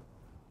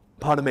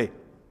 Pardon me.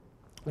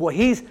 What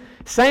he's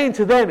saying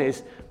to them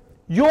is,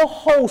 your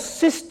whole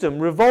system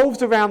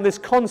revolves around this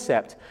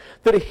concept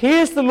that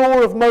here's the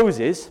law of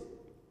Moses,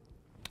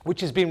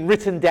 which has been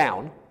written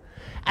down,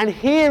 and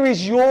here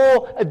is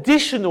your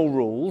additional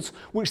rules,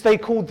 which they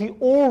called the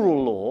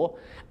oral law.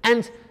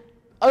 And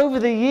over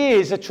the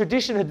years, a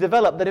tradition had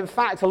developed that, in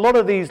fact, a lot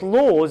of these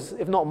laws,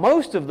 if not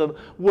most of them,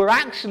 were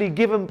actually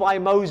given by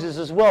Moses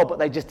as well, but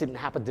they just didn't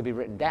happen to be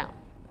written down.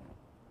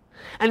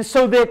 And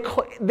so they're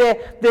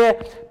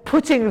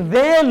putting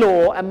their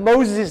law and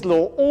Moses'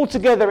 law all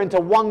together into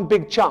one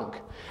big chunk.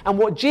 And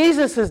what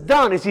Jesus has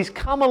done is he's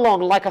come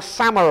along like a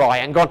samurai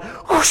and gone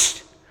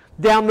whoosh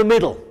down the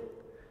middle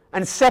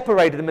and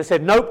separated them and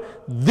said, nope,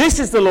 this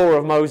is the law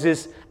of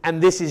Moses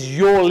and this is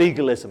your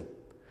legalism,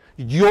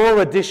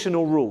 your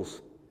additional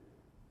rules.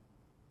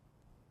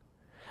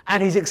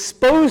 And he's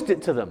exposed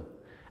it to them.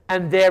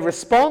 And their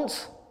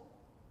response,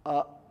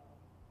 there's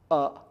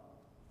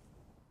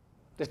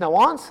no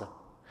answer.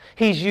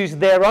 He's used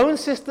their own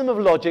system of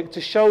logic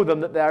to show them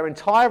that their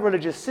entire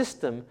religious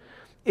system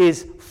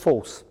is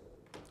false,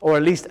 or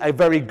at least a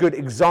very good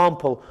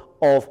example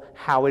of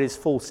how it is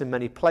false in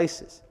many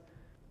places.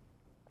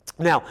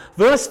 Now,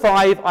 verse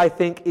 5, I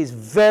think, is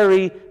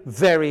very,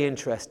 very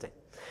interesting.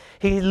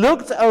 He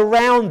looked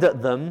around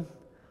at them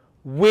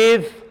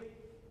with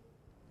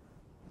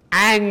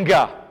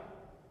anger.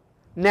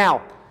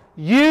 Now,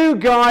 you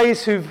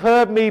guys who've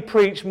heard me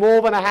preach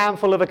more than a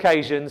handful of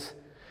occasions,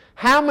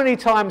 how many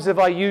times have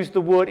I used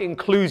the word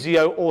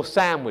inclusio or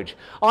sandwich?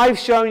 I've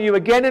shown you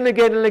again and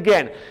again and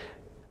again.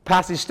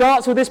 Passage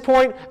starts with this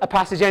point, a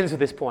passage ends with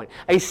this point.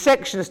 A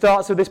section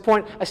starts with this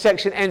point, a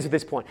section ends with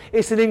this point.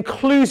 It's an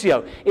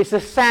inclusio. It's a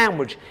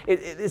sandwich.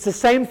 It's the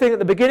same thing at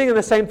the beginning and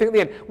the same thing at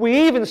the end.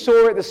 We even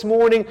saw it this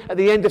morning at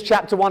the end of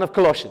chapter 1 of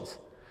Colossians.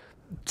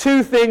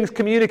 Two things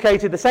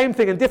communicated the same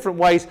thing in different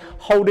ways,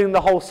 holding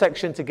the whole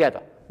section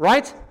together.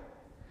 Right?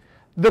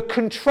 The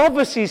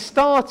controversy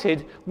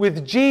started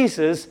with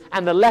Jesus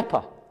and the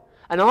leper.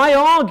 And I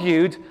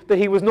argued that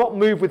he was not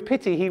moved with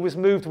pity, he was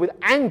moved with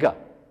anger.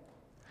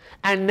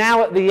 And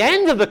now at the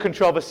end of the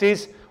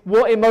controversies,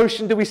 what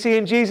emotion do we see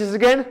in Jesus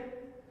again?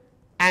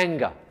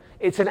 Anger.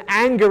 It's an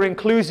anger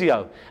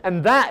inclusio.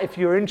 And that, if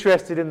you're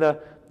interested in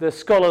the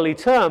scholarly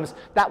terms,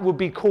 that would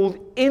be called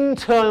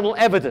internal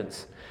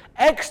evidence.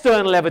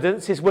 External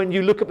evidence is when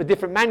you look at the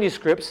different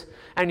manuscripts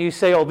and you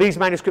say, oh, these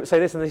manuscripts say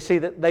this and they see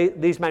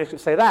that these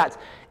manuscripts say that.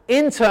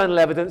 Internal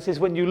evidence is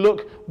when you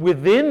look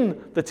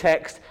within the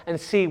text and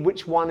see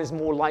which one is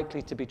more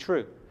likely to be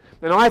true.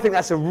 And I think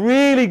that's a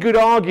really good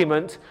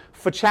argument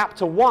for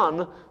chapter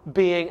 1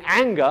 being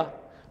anger,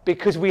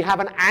 because we have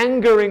an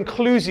anger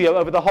inclusio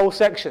over the whole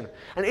section.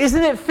 And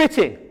isn't it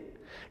fitting?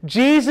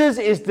 Jesus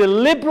is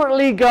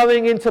deliberately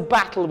going into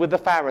battle with the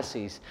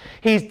Pharisees.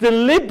 He's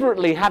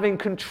deliberately having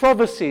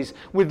controversies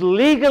with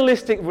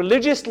legalistic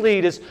religious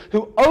leaders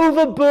who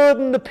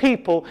overburdened the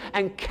people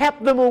and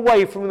kept them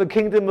away from the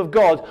kingdom of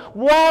God,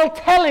 while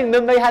telling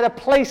them they had a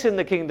place in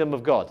the kingdom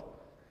of God.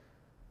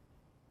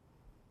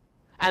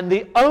 And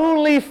the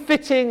only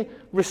fitting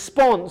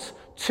response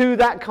to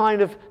that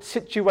kind of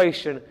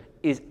situation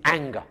is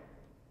anger.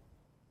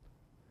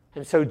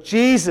 And so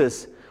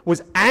Jesus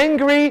was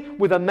angry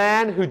with a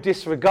man who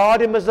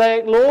disregarded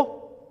Mosaic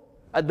law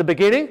at the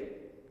beginning.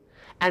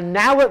 And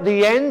now at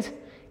the end,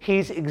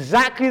 he's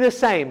exactly the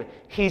same.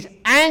 He's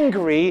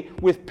angry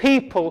with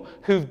people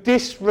who've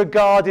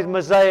disregarded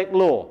Mosaic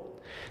law.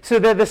 So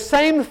they're the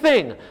same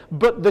thing,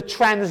 but the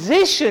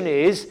transition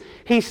is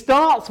he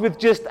starts with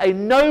just a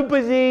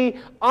nobody,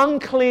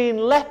 unclean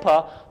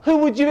leper. Who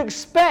would you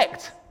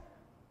expect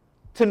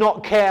to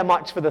not care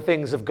much for the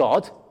things of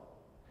God?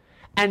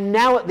 And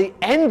now at the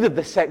end of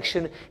the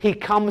section, he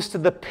comes to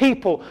the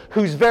people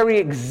whose very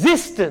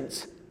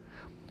existence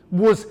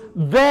was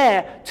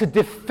there to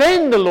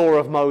defend the law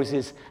of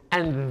Moses,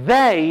 and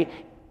they,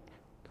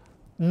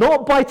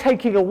 not by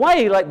taking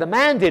away like the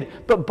man did,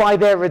 but by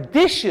their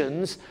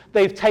additions,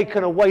 they've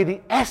taken away the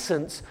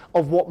essence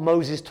of what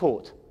Moses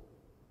taught.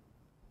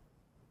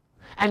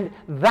 And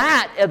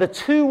that are the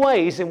two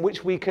ways in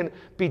which we can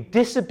be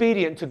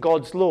disobedient to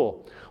God's law.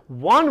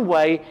 One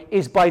way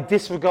is by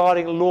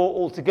disregarding law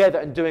altogether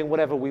and doing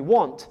whatever we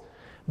want.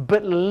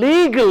 But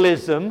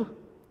legalism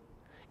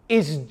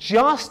is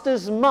just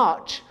as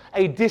much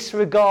a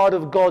disregard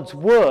of God's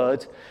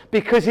word,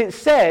 because it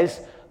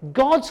says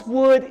God's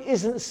word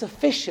isn't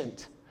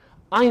sufficient.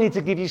 I need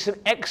to give you some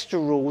extra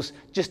rules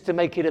just to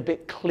make it a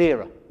bit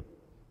clearer.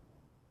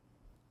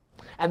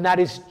 And that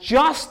is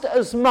just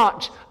as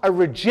much a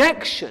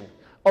rejection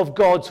of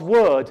God's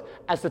word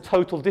as the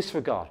total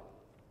disregard.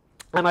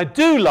 And I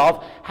do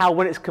love how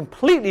when it's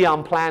completely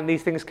unplanned,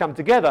 these things come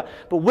together.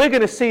 But we're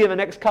going to see in the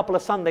next couple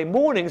of Sunday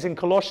mornings in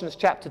Colossians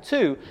chapter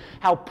 2,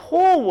 how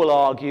Paul will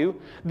argue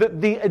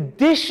that the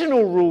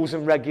additional rules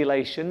and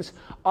regulations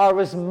are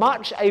as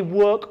much a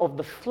work of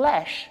the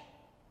flesh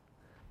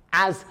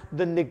as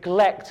the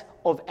neglect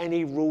of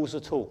any rules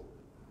at all.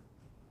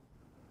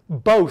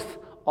 Both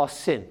are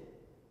sin.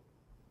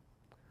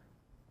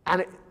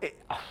 And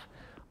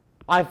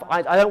I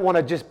don't want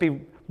to just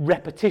be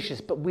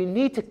repetitious, but we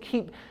need to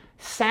keep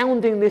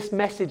sounding this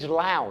message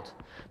loud,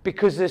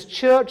 because there's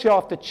church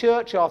after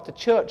church after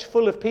church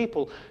full of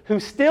people who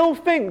still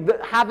think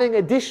that having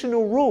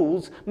additional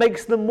rules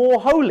makes them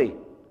more holy.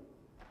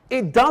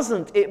 It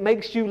doesn't. It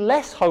makes you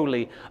less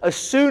holy as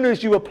soon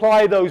as you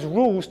apply those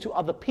rules to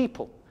other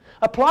people.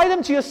 Apply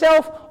them to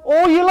yourself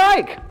all you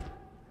like.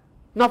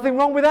 Nothing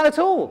wrong with that at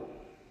all.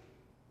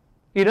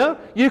 You know,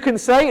 you can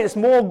say it's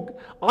more,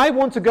 I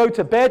want to go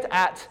to bed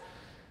at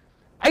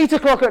 8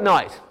 o'clock at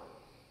night.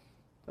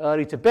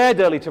 Early to bed,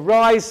 early to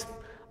rise.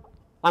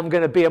 I'm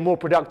going to be a more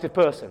productive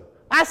person.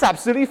 That's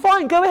absolutely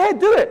fine. Go ahead,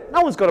 do it.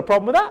 No one's got a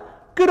problem with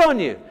that. Good on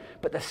you.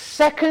 But the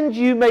second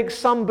you make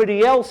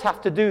somebody else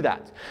have to do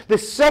that, the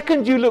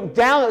second you look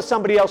down at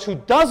somebody else who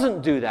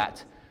doesn't do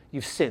that,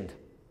 you've sinned.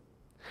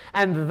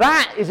 And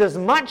that is as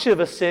much of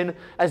a sin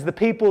as the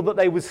people that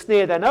they would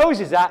sneer their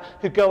noses at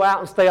who go out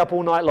and stay up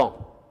all night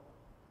long.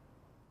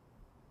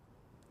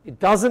 It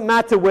doesn't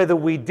matter whether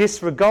we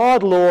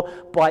disregard law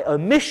by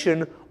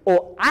omission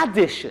or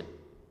addition.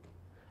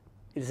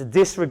 It is a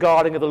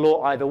disregarding of the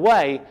law either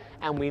way,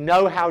 and we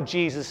know how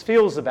Jesus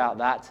feels about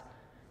that.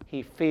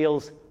 He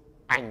feels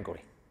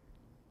angry.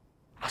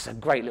 That's a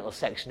great little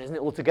section, isn't it,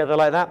 all together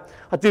like that?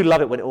 I do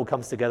love it when it all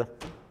comes together.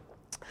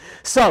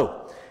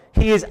 So,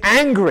 he is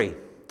angry.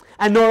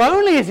 And not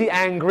only is he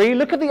angry,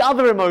 look at the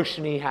other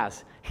emotion he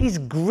has. He's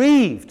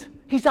grieved.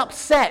 He's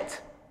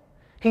upset.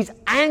 He's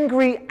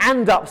angry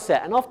and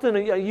upset. And often,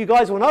 you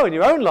guys will know in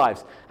your own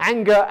lives,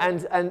 anger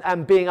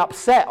and being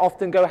upset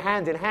often go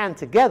hand in hand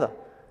together.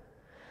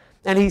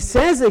 And he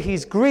says that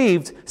he's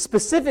grieved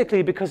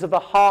specifically because of the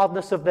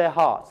hardness of their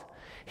heart.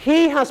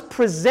 He has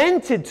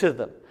presented to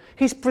them,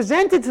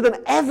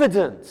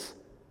 evidence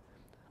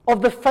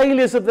of the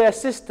failures of their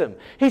system.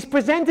 He's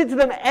presented to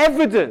them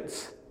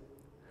evidence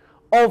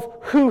of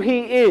who he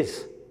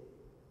is.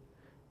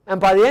 And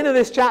by the end of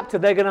this chapter,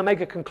 they're going to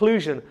make a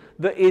conclusion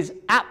that is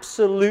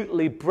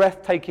absolutely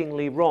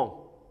breathtakingly wrong.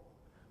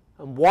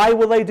 And why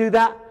will they do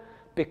that?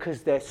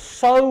 Because they're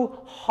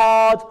so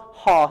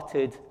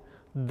hard-hearted,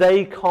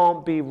 they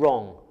can't be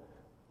wrong.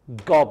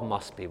 God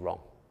must be wrong.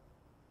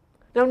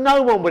 Now,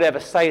 no one would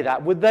ever say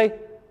that, would they?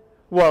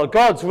 Well,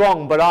 God's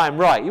wrong, but I'm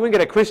right. You wouldn't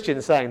get a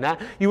Christian saying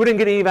that. You wouldn't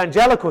get an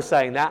evangelical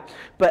saying that.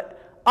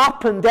 But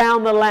up and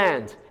down the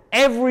land,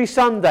 every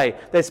Sunday,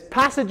 there's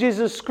passages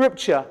of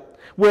Scripture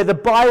where the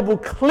Bible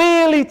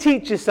clearly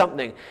teaches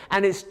something,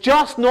 and it's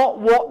just not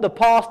what the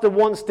pastor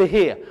wants to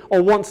hear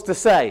or wants to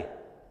say.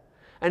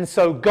 And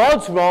so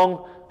God's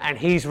wrong and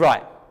he's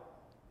right.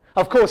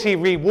 Of course, he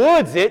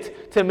rewords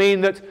it to mean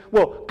that,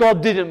 well,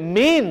 God didn't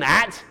mean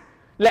that.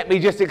 Let me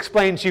just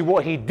explain to you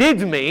what he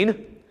did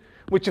mean,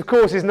 which of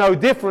course is no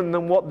different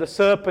than what the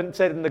serpent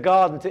said in the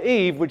garden to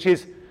Eve, which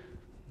is,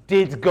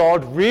 did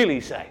God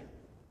really say?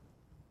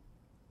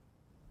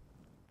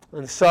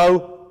 And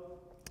so,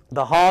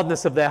 the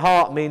hardness of their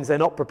heart means they're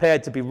not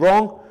prepared to be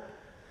wrong.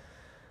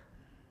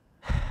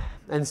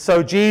 And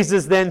so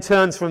Jesus then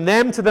turns from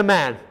them to the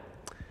man.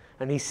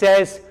 And he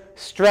says,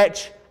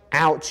 stretch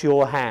out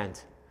your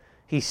hand.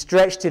 He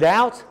stretched it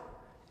out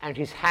and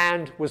his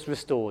hand was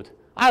restored.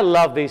 I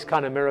love these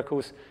kind of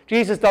miracles.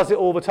 Jesus does it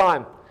all the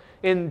time.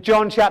 In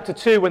John chapter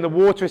 2, when the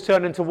water is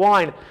turned into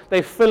wine,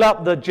 they fill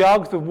up the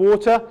jugs with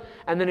water,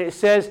 and then it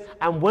says,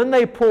 and when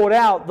they poured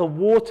out the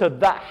water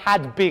that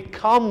had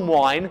become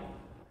wine,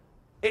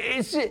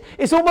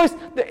 it's almost,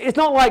 it's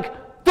not like,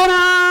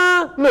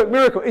 ta-da! Look,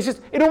 miracle. It's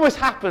just, it almost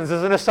happens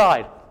as an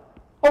aside.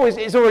 Oh,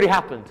 it's already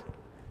happened.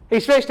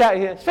 He stretched out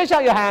here, stretch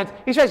out your hand,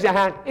 he stretched your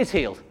hand, it's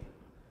healed.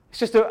 It's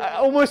just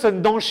almost a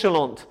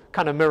nonchalant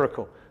kind of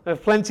miracle. There are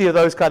plenty of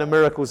those kind of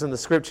miracles in the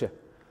Scripture.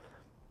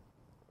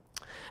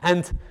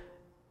 And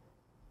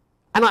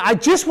I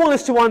just want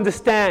us to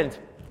understand,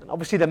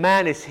 obviously the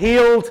man is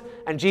healed,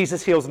 and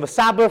Jesus heals on the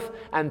Sabbath,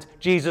 and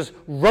Jesus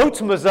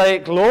wrote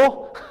Mosaic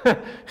law,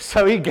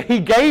 so he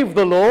gave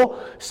the law,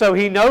 so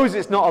he knows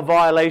it's not a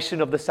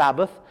violation of the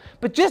Sabbath.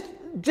 But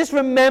just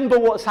remember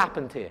what's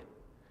happened here.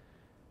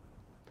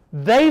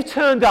 They've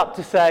turned up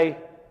to say,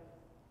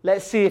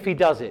 let's see if he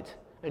does it.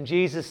 And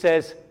Jesus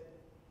says,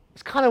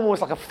 it's kind of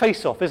almost like a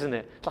face-off, isn't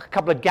it? It's like a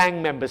couple of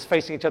gang members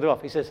facing each other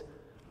off. He says,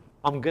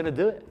 I'm going to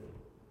do it.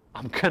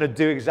 I'm going to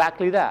do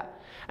exactly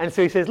that. And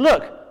so he says,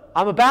 look,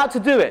 I'm about to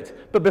do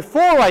it. But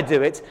before I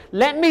do it,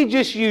 let me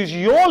just use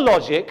your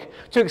logic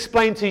to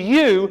explain to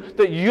you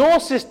that your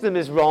system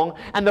is wrong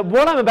and that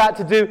what I'm about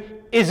to do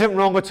isn't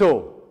wrong at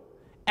all.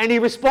 Any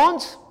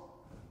response?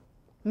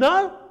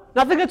 No?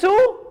 Nothing at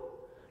all?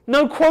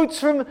 No quotes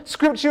from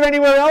Scripture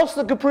anywhere else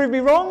that could prove me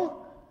wrong?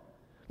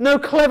 No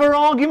clever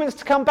arguments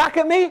to come back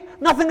at me?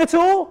 Nothing at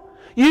all?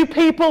 You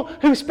people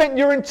who spent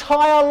your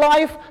entire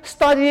life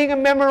studying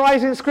and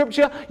memorizing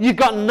Scripture, you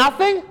got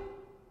nothing?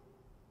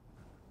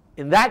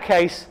 In that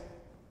case,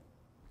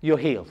 you're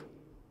healed.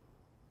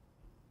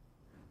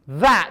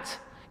 That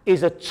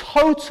is a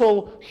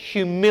total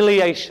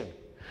humiliation.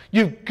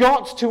 You've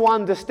got to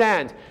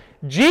understand,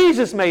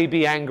 Jesus may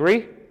be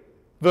angry,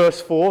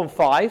 verse 4 and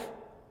 5,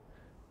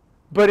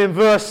 but in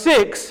verse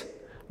 6,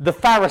 the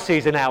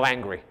Pharisees are now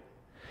angry.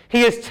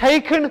 He has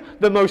taken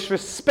the most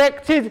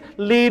respected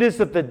leaders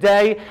of the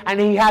day and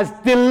he has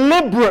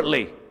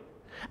deliberately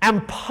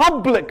and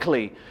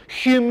publicly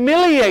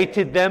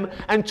humiliated them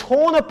and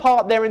torn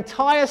apart their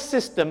entire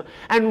system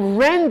and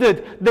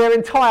rendered their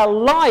entire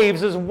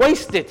lives as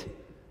wasted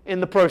in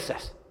the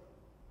process.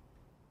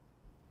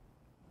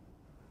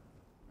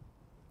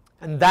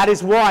 And that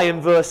is why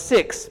in verse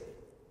 6,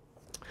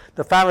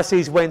 the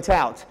Pharisees went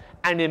out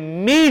and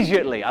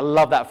immediately, I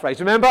love that phrase.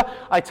 Remember,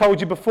 I told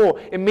you before,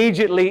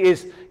 immediately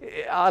is,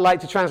 I like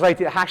to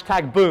translate it,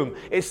 hashtag boom.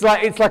 It's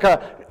like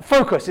a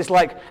focus. It's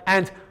like,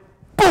 and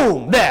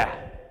boom, there.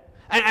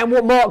 And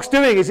what Mark's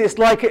doing is it's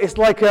like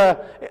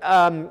a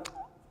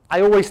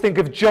I always think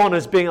of John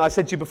as being, I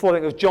said to you before,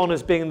 I think of John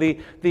as being the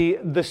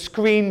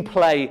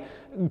screenplay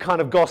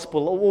kind of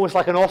gospel, almost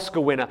like an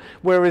Oscar winner,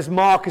 whereas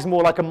Mark is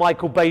more like a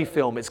Michael Bay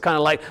film. It's kind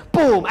of like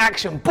boom,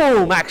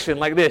 action,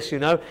 like this, you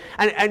know.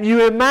 And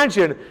you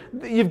imagine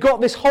you've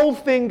got this whole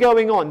thing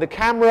going on. The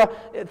camera,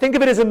 think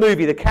of it as a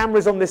movie. The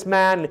camera's on this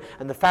man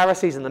and the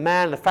Pharisees and the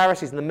man, and the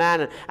Pharisees and the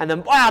man, and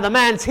then wow, the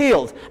man's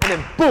healed, and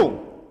then boom,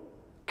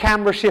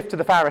 camera shift to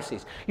the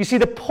Pharisees. You see,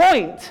 the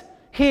point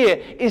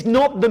here is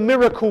not the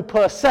miracle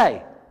per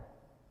se.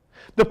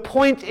 The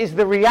point is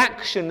the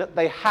reaction that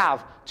they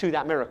have to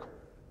that miracle.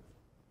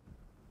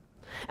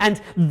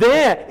 And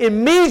there,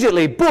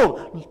 immediately,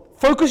 boom,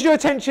 focus your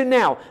attention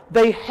now.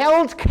 They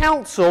held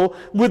counsel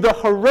with the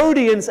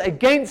Herodians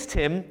against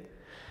him,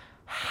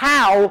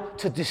 how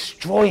to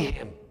destroy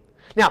him.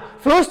 Now,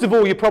 first of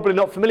all, you're probably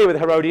not familiar with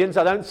Herodians.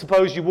 I don't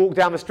suppose you walk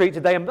down the street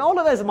today and, oh,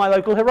 look, there's my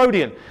local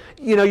Herodian.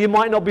 You know, you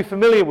might not be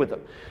familiar with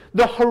them.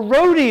 The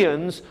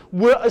Herodians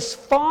were as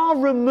far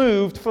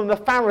removed from the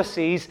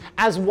Pharisees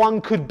as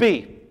one could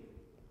be.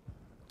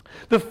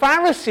 The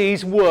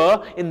Pharisees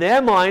were, in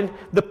their mind,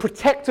 the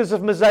protectors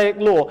of Mosaic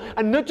law.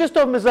 And not just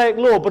of Mosaic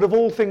law, but of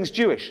all things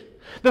Jewish.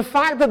 The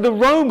fact that the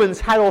Romans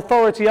had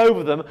authority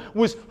over them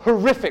was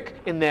horrific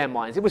in their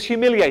minds. It was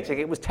humiliating.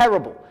 It was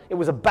terrible. It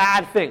was a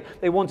bad thing.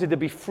 They wanted to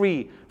be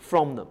free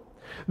from them.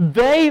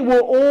 They were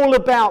all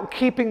about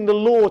keeping the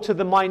law to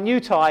the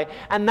minutiae,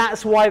 and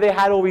that's why they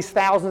had all these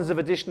thousands of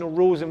additional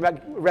rules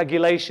and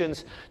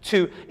regulations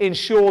to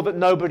ensure that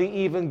nobody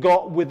even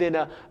got within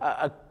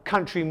a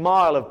country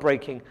mile of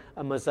breaking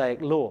a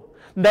Mosaic law.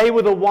 They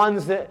were the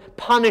ones that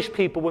punished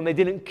people when they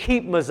didn't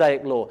keep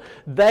Mosaic law.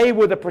 They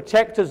were the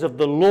protectors of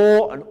the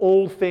law and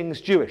all things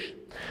Jewish.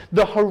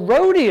 The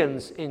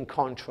Herodians, in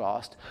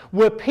contrast,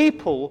 were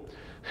people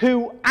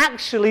who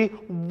actually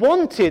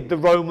wanted the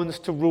Romans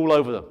to rule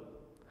over them.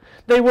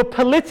 They were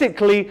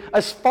politically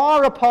as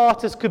far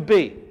apart as could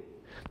be.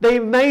 They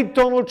made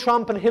Donald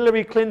Trump and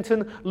Hillary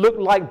Clinton look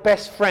like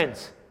best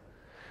friends.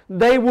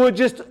 They were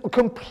just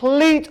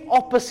complete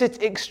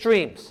opposite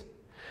extremes.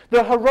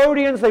 The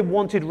Herodians, they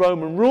wanted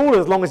Roman rule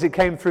as long as it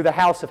came through the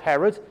house of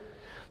Herod.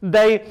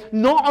 They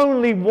not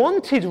only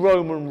wanted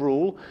Roman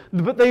rule,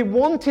 but they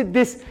wanted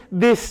this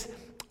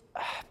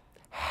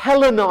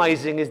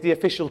Hellenizing is the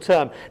official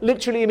term.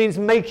 Literally it means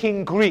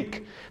making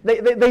Greek.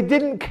 They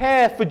didn't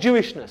care for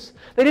Jewishness.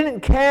 They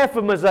didn't care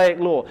for Mosaic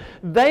law.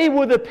 They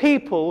were the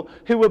people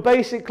who were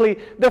basically,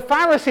 the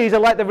Pharisees are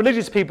like the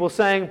religious people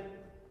saying,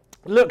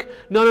 look,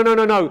 no.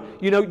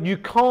 You know, you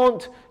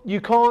can't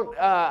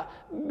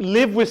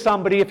live with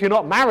somebody if you're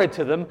not married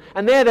to them.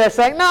 And they're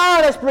saying, no,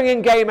 let's bring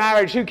in gay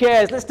marriage. Who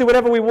cares? Let's do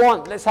whatever we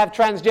want. Let's have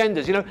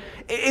transgenders. You know,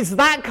 it's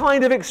that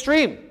kind of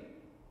extreme.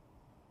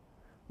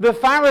 The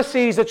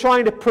Pharisees are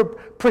trying to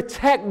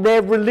protect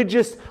their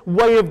religious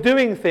way of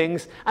doing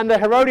things, and the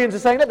Herodians are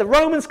saying, let the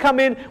Romans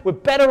come in, we're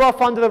better off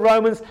under the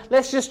Romans,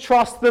 let's just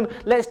trust them,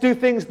 let's do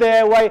things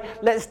their way,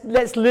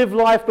 let's live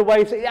life the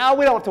way, we don't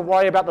have to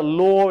worry about the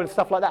law and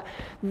stuff like that.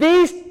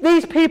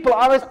 These people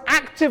are as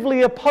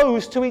actively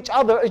opposed to each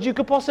other as you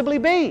could possibly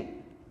be.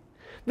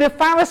 The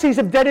Pharisees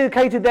have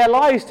dedicated their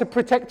lives to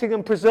protecting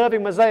and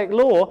preserving Mosaic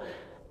law,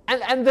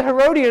 and the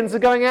Herodians are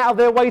going out of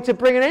their way to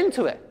bring an end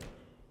to it.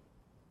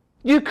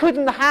 You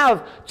couldn't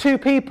have two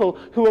people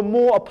who are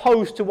more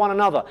opposed to one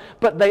another,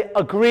 but they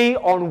agree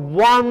on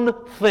one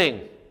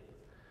thing.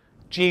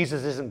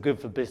 Jesus isn't good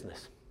for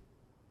business.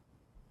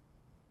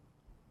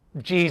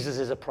 Jesus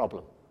is a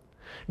problem.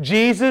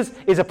 Jesus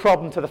is a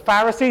problem to the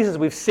Pharisees, as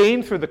we've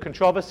seen through the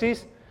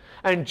controversies.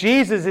 And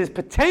Jesus is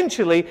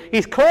potentially,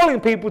 he's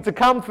calling people to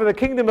come for the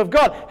kingdom of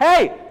God.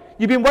 Hey,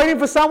 you've been waiting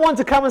for someone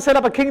to come and set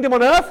up a kingdom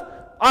on earth?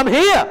 I'm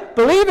here.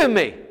 Believe in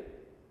me.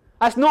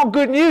 That's not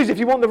good news if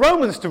you want the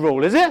Romans to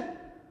rule, is it?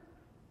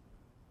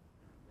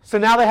 So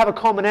now they have a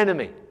common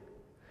enemy.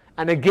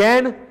 And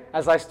again,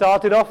 as I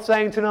started off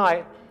saying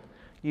tonight,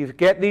 you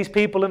get these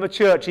people in the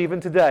church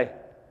even today.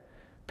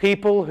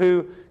 People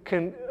who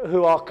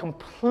who are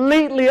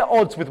completely at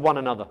odds with one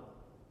another,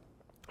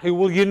 who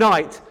will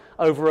unite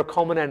over a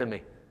common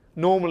enemy,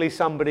 normally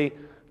somebody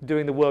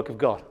doing the work of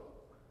God.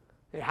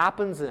 It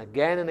happens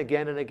again and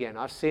again and again.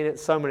 I've seen it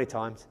so many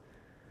times.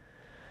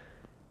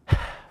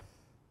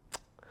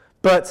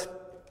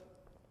 But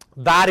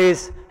that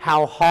is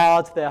how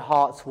hard their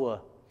hearts were.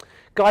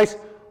 Guys,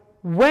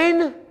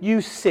 when you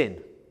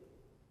sin,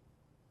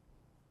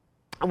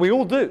 and we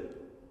all do,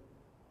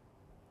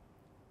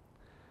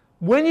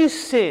 when you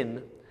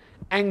sin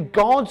and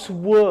God's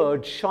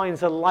word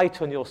shines a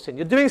light on your sin,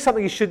 you're doing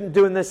something you shouldn't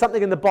do, and there's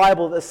something in the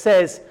Bible that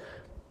says,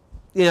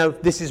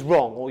 this is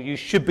wrong, or you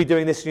should be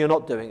doing this and you're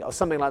not doing it, or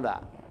something like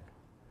that.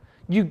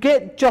 You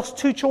get just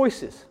two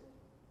choices.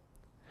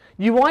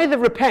 You either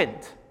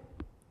repent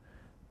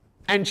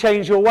and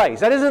change your ways.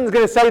 That isn't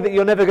going to say that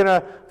you're never going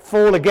to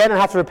fall again and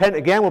have to repent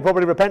again. We'll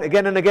probably repent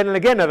again and again and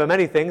again over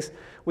many things.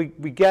 We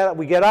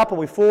get up and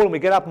we fall, and we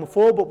get up and we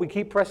fall, but we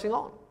keep pressing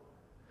on.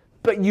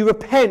 But you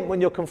repent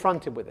when you're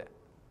confronted with it.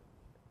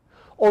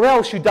 Or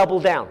else you double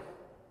down.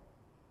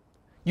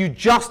 You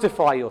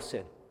justify your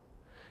sin.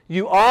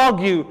 You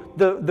argue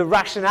the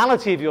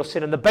rationality of your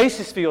sin and the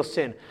basis for your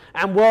sin.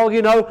 And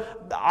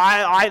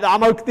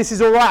I'm okay, this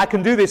is all right, I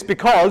can do this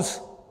because...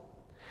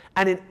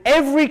 And in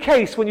every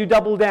case when you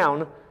double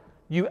down,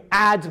 you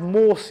add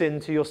more sin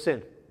to your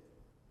sin.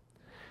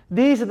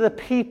 These are the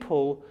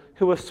people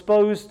who are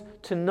supposed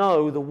to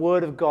know the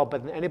Word of God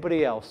better than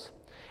anybody else.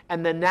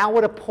 And they're now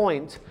at a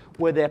point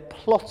where they're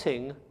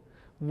plotting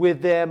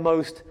with their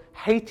most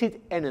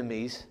hated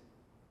enemies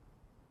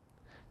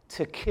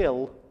to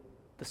kill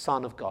the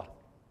Son of God.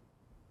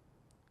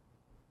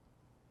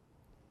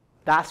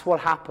 That's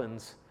what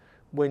happens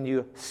when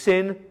you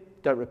sin,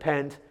 don't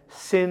repent,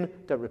 sin,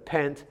 don't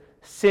repent,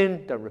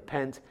 sin, don't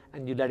repent,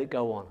 and you let it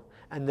go on.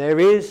 And there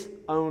is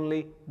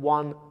only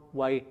one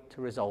way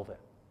to resolve it,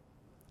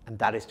 and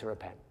that is to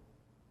repent.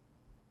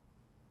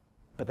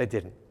 But they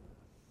didn't.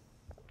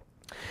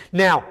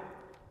 Now,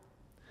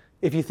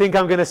 if you think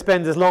I'm going to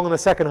spend as long on the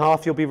second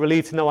half, you'll be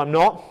relieved to know I'm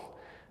not.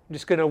 I'm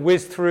just going to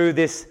whiz through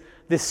this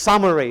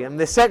summary. And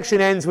this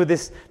section ends with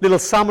this little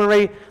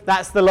summary.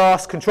 That's the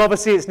last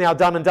controversy. It's now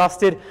done and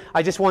dusted.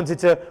 I just wanted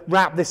to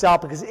wrap this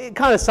up because it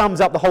kind of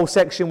sums up the whole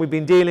section we've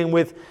been dealing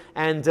with,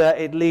 and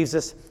it leaves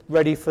us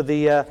ready for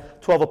the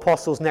 12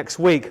 apostles next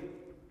week.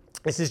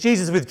 It says,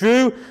 Jesus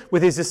withdrew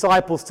with his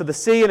disciples to the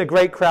sea, and a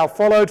great crowd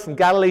followed from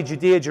Galilee,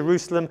 Judea,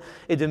 Jerusalem,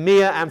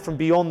 Idumea, and from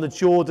beyond the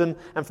Jordan,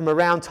 and from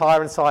around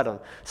Tyre and Sidon.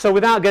 So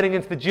without getting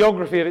into the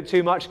geography of it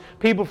too much,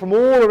 people from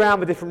all around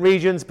the different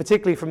regions,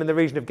 particularly from in the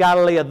region of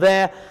Galilee, are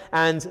there,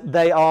 and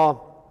they are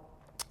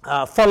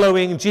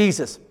following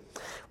Jesus.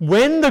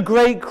 When the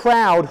great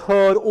crowd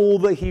heard all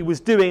that he was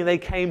doing, they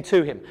came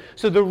to him.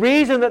 So the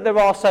reason that there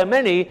are so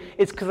many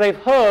is because they've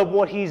heard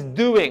what he's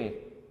doing.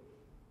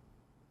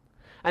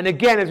 And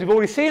again, as we've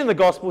already seen in the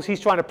Gospels, he's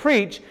trying to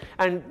preach,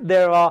 and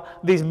there are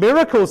these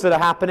miracles that are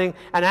happening,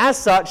 and as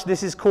such,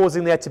 this is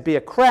causing there to be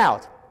a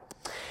crowd.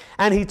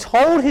 And he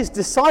told his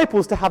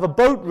disciples to have a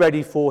boat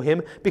ready for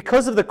him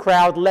because of the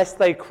crowd, lest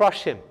they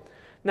crush him.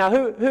 Now,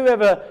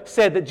 whoever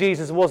said that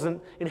Jesus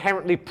wasn't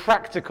inherently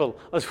practical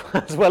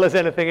as well as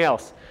anything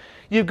else?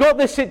 You've got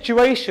this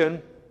situation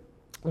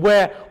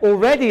where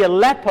already a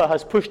leper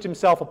has pushed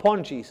himself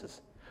upon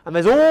Jesus. And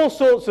there's all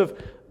sorts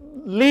of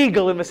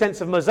legal, in the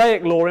sense of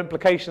Mosaic law,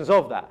 implications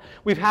of that.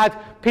 We've had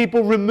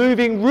people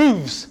removing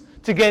roofs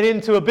to get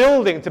into a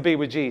building to be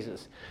with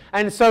Jesus.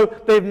 And so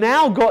they've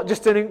now got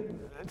just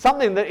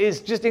something that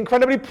is just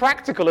incredibly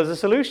practical as a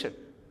solution.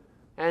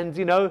 And,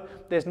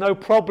 there's no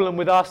problem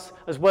with us,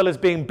 as well as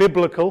being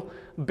biblical,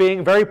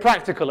 being very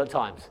practical at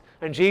times.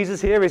 And Jesus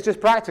here is just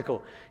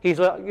practical. He's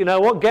like, you know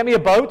what, get me a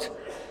boat.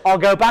 I'll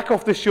go back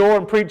off the shore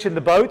and preach in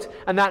the boat.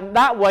 And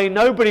that way,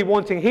 nobody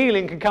wanting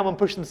healing can come and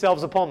push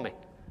themselves upon me.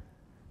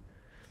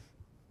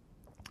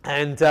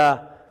 And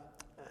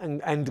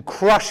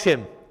crush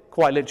him,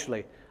 quite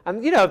literally.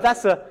 And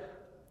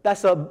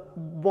that's a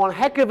one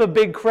heck of a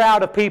big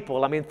crowd of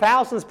people. I mean,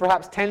 thousands,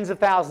 perhaps tens of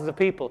thousands of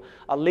people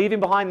are leaving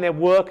behind their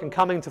work and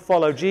coming to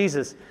follow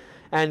Jesus,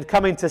 and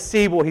coming to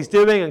see what he's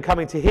doing and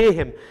coming to hear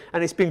him.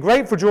 And it's been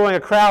great for drawing a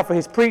crowd for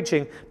his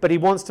preaching, but he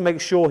wants to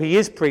make sure he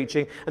is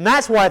preaching. And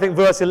that's why I think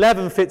verse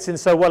 11 fits in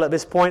so well at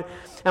this point.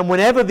 And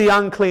whenever the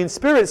unclean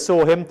spirits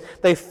saw him,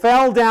 they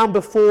fell down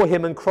before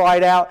him and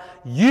cried out,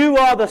 "You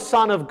are the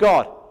Son of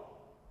God."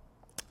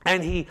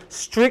 And he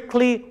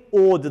strictly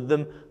ordered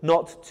them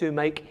not to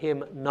make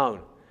him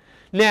known.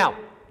 Now,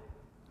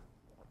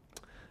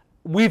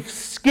 we've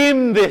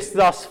skimmed this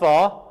thus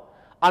far.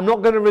 I'm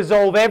not going to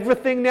resolve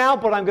everything now,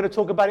 but I'm going to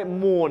talk about it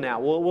more now.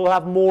 We'll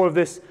have more of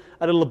this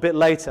a little bit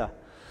later.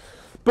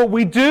 But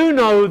we do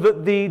know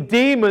that the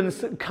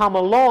demons come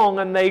along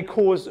and they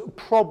cause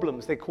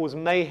problems. They cause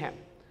mayhem.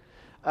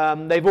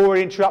 They've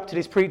already interrupted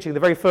his preaching. The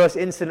very first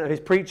incident of his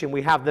preaching,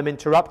 we have them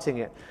interrupting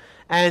it.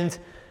 And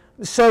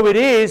so it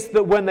is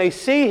that when they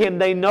see him,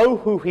 they know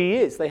who he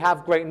is. They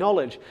have great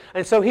knowledge.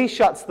 And so he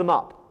shuts them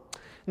up.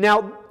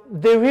 Now,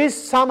 there is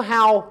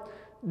somehow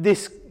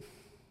this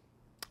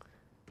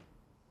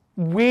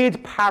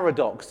weird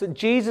paradox that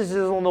Jesus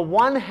is on the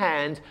one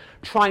hand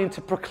trying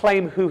to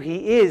proclaim who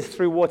he is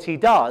through what he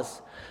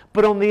does,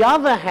 but on the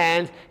other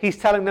hand, he's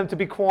telling them to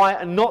be quiet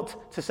and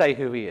not to say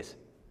who he is.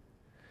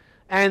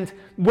 And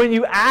when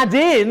you add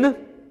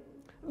in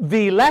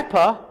the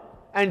leper,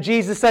 and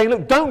Jesus saying,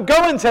 look, don't go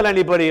and tell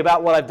anybody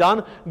about what I've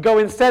done. Go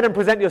instead and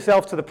present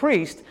yourself to the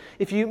priest.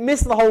 If you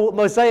miss the whole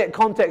Mosaic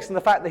context and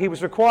the fact that he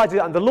was required to do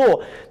it under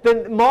law,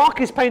 then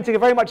Mark is painting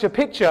very much a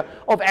picture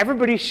of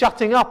everybody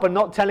shutting up and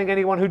not telling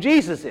anyone who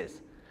Jesus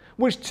is,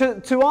 which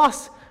to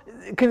us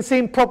can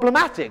seem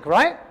problematic,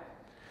 right?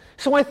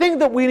 So I think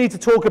that we need to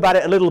talk about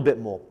it a little bit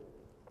more.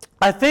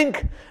 I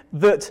think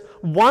that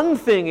one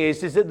thing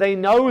is that they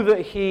know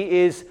that he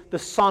is the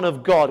Son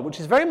of God, which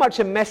is very much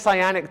a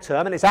messianic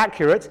term, and it's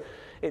accurate.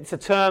 It's a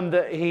term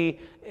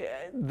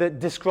that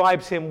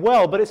describes him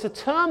well, but it's a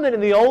term that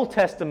in the Old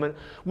Testament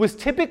was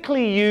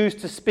typically used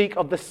to speak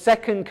of the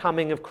second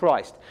coming of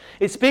Christ.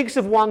 It speaks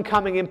of one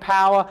coming in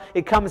power.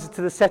 It comes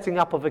to the setting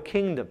up of a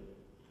kingdom.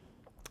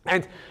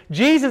 And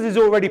Jesus is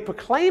already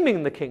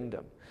proclaiming the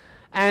kingdom.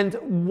 And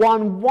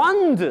one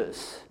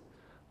wonders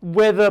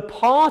whether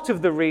part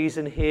of the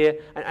reason here,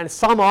 and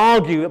some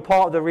argue that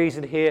part of the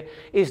reason here,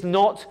 is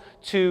not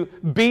to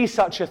be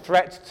such a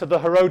threat to the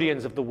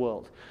Herodians of the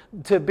world,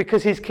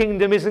 because his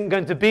kingdom isn't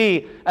going to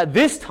be at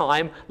this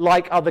time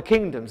like other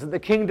kingdoms. That the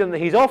kingdom that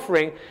he's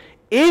offering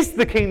is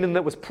the kingdom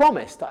that was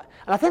promised. And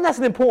I think that's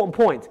an important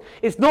point.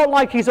 It's not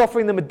like he's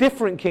offering them a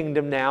different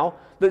kingdom now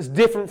that's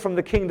different from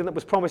the kingdom that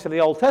was promised in the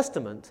Old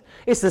Testament.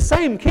 It's the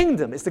same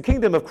kingdom. It's the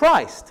kingdom of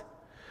Christ.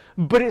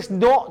 But it's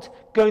not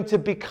going to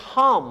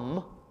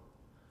become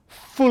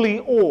fully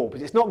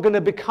orbed. It's not going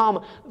to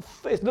become,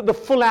 the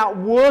full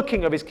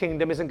outworking of his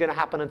kingdom isn't going to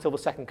happen until the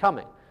second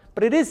coming.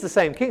 But it is the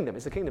same kingdom.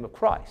 It's the kingdom of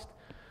Christ.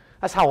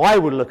 That's how I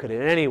would look at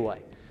it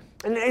anyway.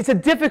 And it's a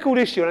difficult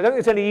issue, and I don't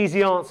think there's any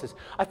easy answers.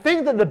 I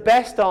think that the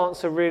best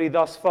answer really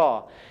thus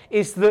far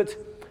is that,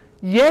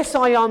 yes,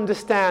 I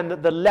understand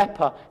that the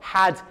leper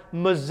had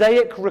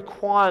Mosaic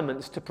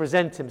requirements to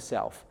present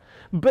himself,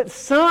 but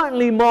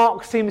certainly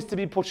Mark seems to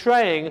be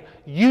portraying,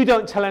 you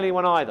don't tell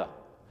anyone either.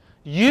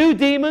 You,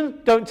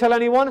 demon, don't tell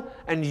anyone,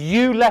 and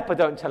you, leper,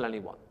 don't tell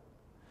anyone.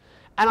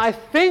 And I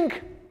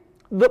think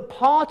that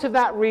part of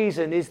that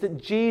reason is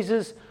that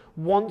Jesus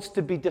wants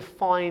to be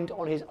defined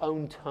on his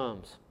own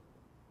terms.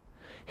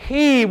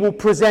 He will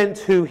present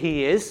who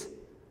he is,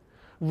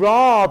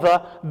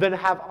 rather than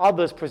have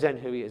others present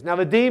who he is. Now,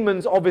 the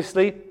demons,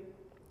 obviously,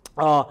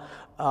 are,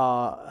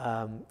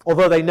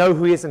 although they know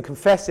who he is and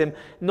confess him,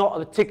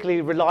 not a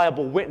particularly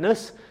reliable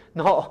witness,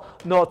 not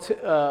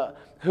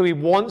who he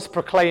wants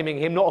proclaiming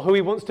him, not who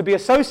he wants to be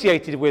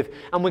associated with.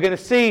 And we're going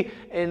to see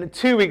in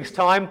 2 weeks'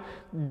 time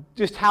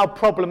just how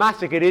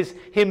problematic it is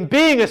him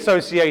being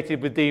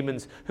associated with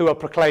demons who are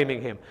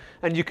proclaiming him.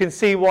 And you can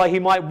see why he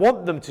might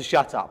want them to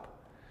shut up.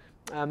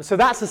 So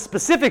that's a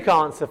specific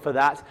answer for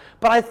that.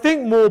 But I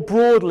think more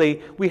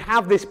broadly, we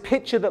have this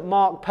picture that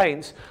Mark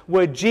paints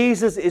where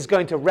Jesus is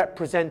going to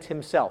represent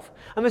himself.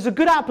 And there's a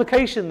good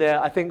application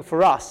there, I think,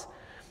 for us.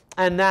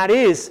 And that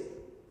is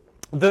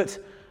that,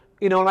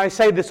 you know, and I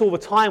say this all the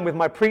time with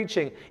my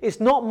preaching, it's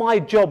not my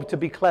job to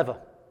be clever,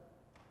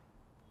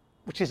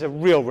 which is a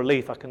real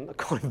relief, I can't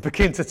even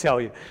begin to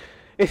tell you.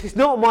 It's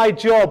not my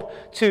job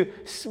to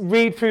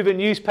read through the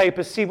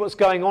newspapers, see what's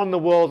going on in the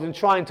world, and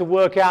trying to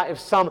work out if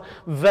some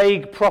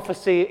vague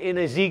prophecy in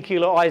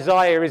Ezekiel or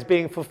Isaiah is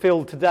being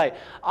fulfilled today.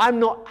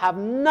 Have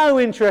no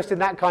interest in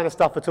that kind of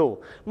stuff at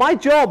all. My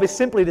job is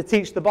simply to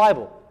teach the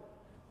Bible.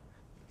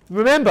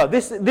 Remember,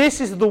 this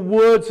is the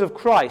words of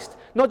Christ.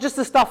 Not just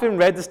the stuff in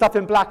red, the stuff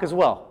in black as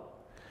well.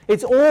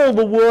 It's all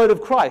the word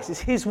of Christ.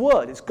 It's his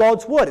word. It's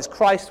God's word. It's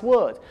Christ's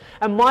word.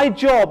 And my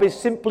job is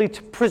simply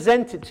to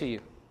present it to you.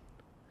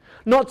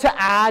 Not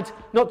to add,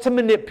 not to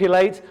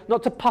manipulate,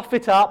 not to puff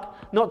it up,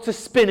 not to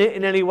spin it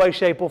in any way,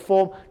 shape or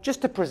form,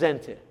 just to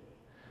present it.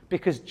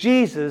 Because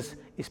Jesus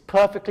is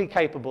perfectly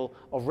capable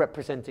of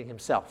representing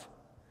himself.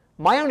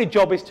 My only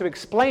job is to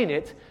explain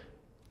it,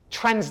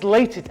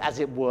 translate it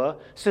as it were,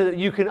 so that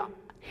you can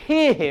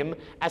hear him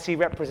as he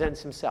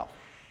represents himself.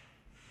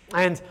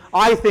 And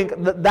I think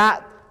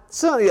that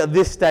certainly at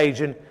this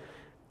stage, and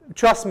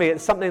trust me,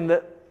 it's something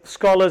that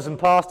scholars and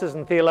pastors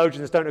and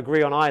theologians don't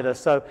agree on either,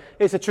 so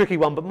it's a tricky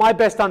one. But my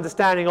best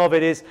understanding of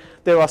it is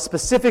there are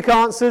specific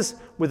answers.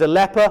 With the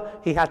leper,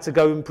 he had to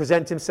go and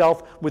present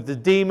himself. With the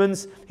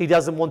demons, he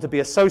doesn't want to be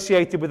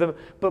associated with them.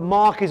 But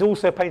Mark is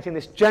also painting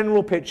this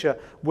general picture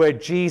where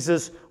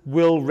Jesus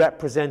will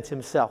represent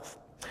himself.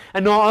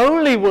 And not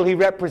only will he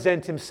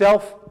represent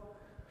himself,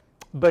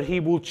 but he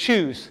will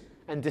choose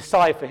and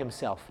decide for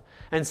himself.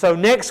 And so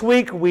next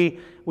week we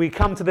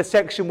come to the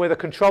section where the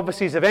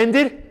controversies have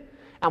ended,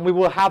 and we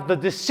will have the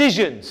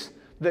decisions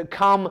that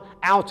come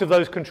out of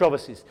those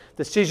controversies.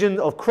 Decision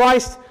of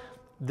Christ,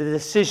 the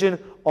decision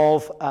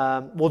of,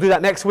 we'll do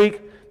that next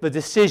week, the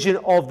decision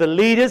of the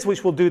leaders,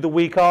 which we'll do the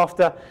week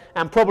after,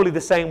 and probably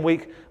the same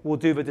week we'll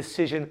do the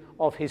decision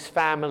of his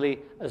family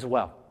as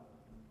well.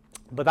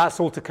 But that's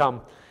all to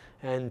come,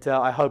 and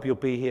I hope you'll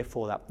be here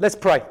for that. Let's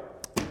pray,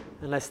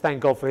 and let's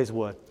thank God for his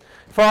word.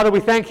 Father, we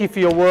thank you for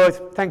your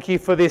word. Thank you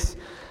for this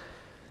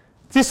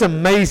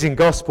amazing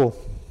gospel.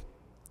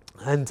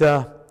 And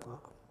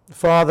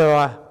Father,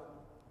 I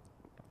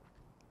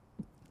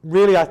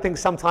think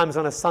sometimes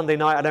on a Sunday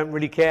night I don't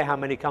really care how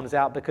many comes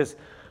out because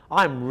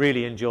I'm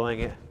really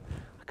enjoying it.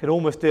 I could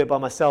almost do it by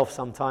myself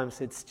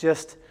sometimes. It's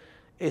just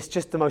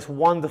the most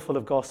wonderful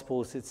of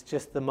gospels. It's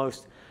just the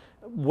most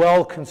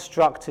well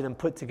constructed and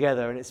put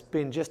together, and it's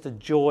been just a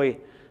joy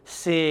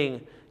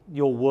seeing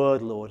your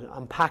word, Lord,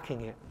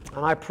 unpacking it.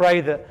 And I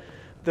pray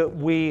that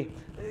we,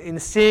 in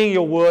seeing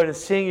your word and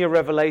seeing your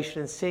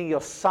revelation and seeing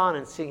your Son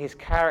and seeing his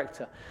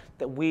character,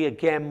 that we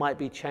again might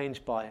be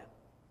changed by it.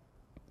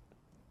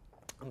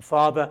 And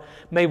Father,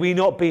 may we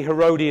not be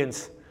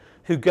Herodians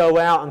who go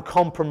out and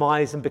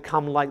compromise and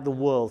become like the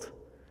world,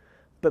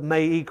 but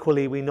may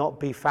equally we not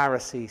be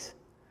Pharisees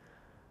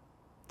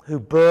who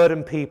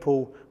burden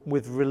people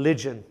with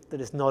religion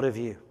that is not of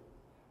you.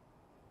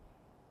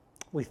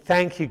 We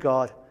thank you,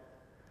 God,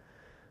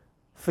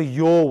 for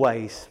your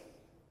ways,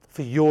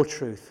 for your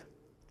truth.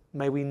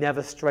 May we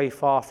never stray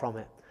far from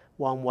it,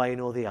 one way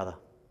nor the other.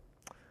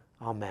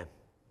 Amen.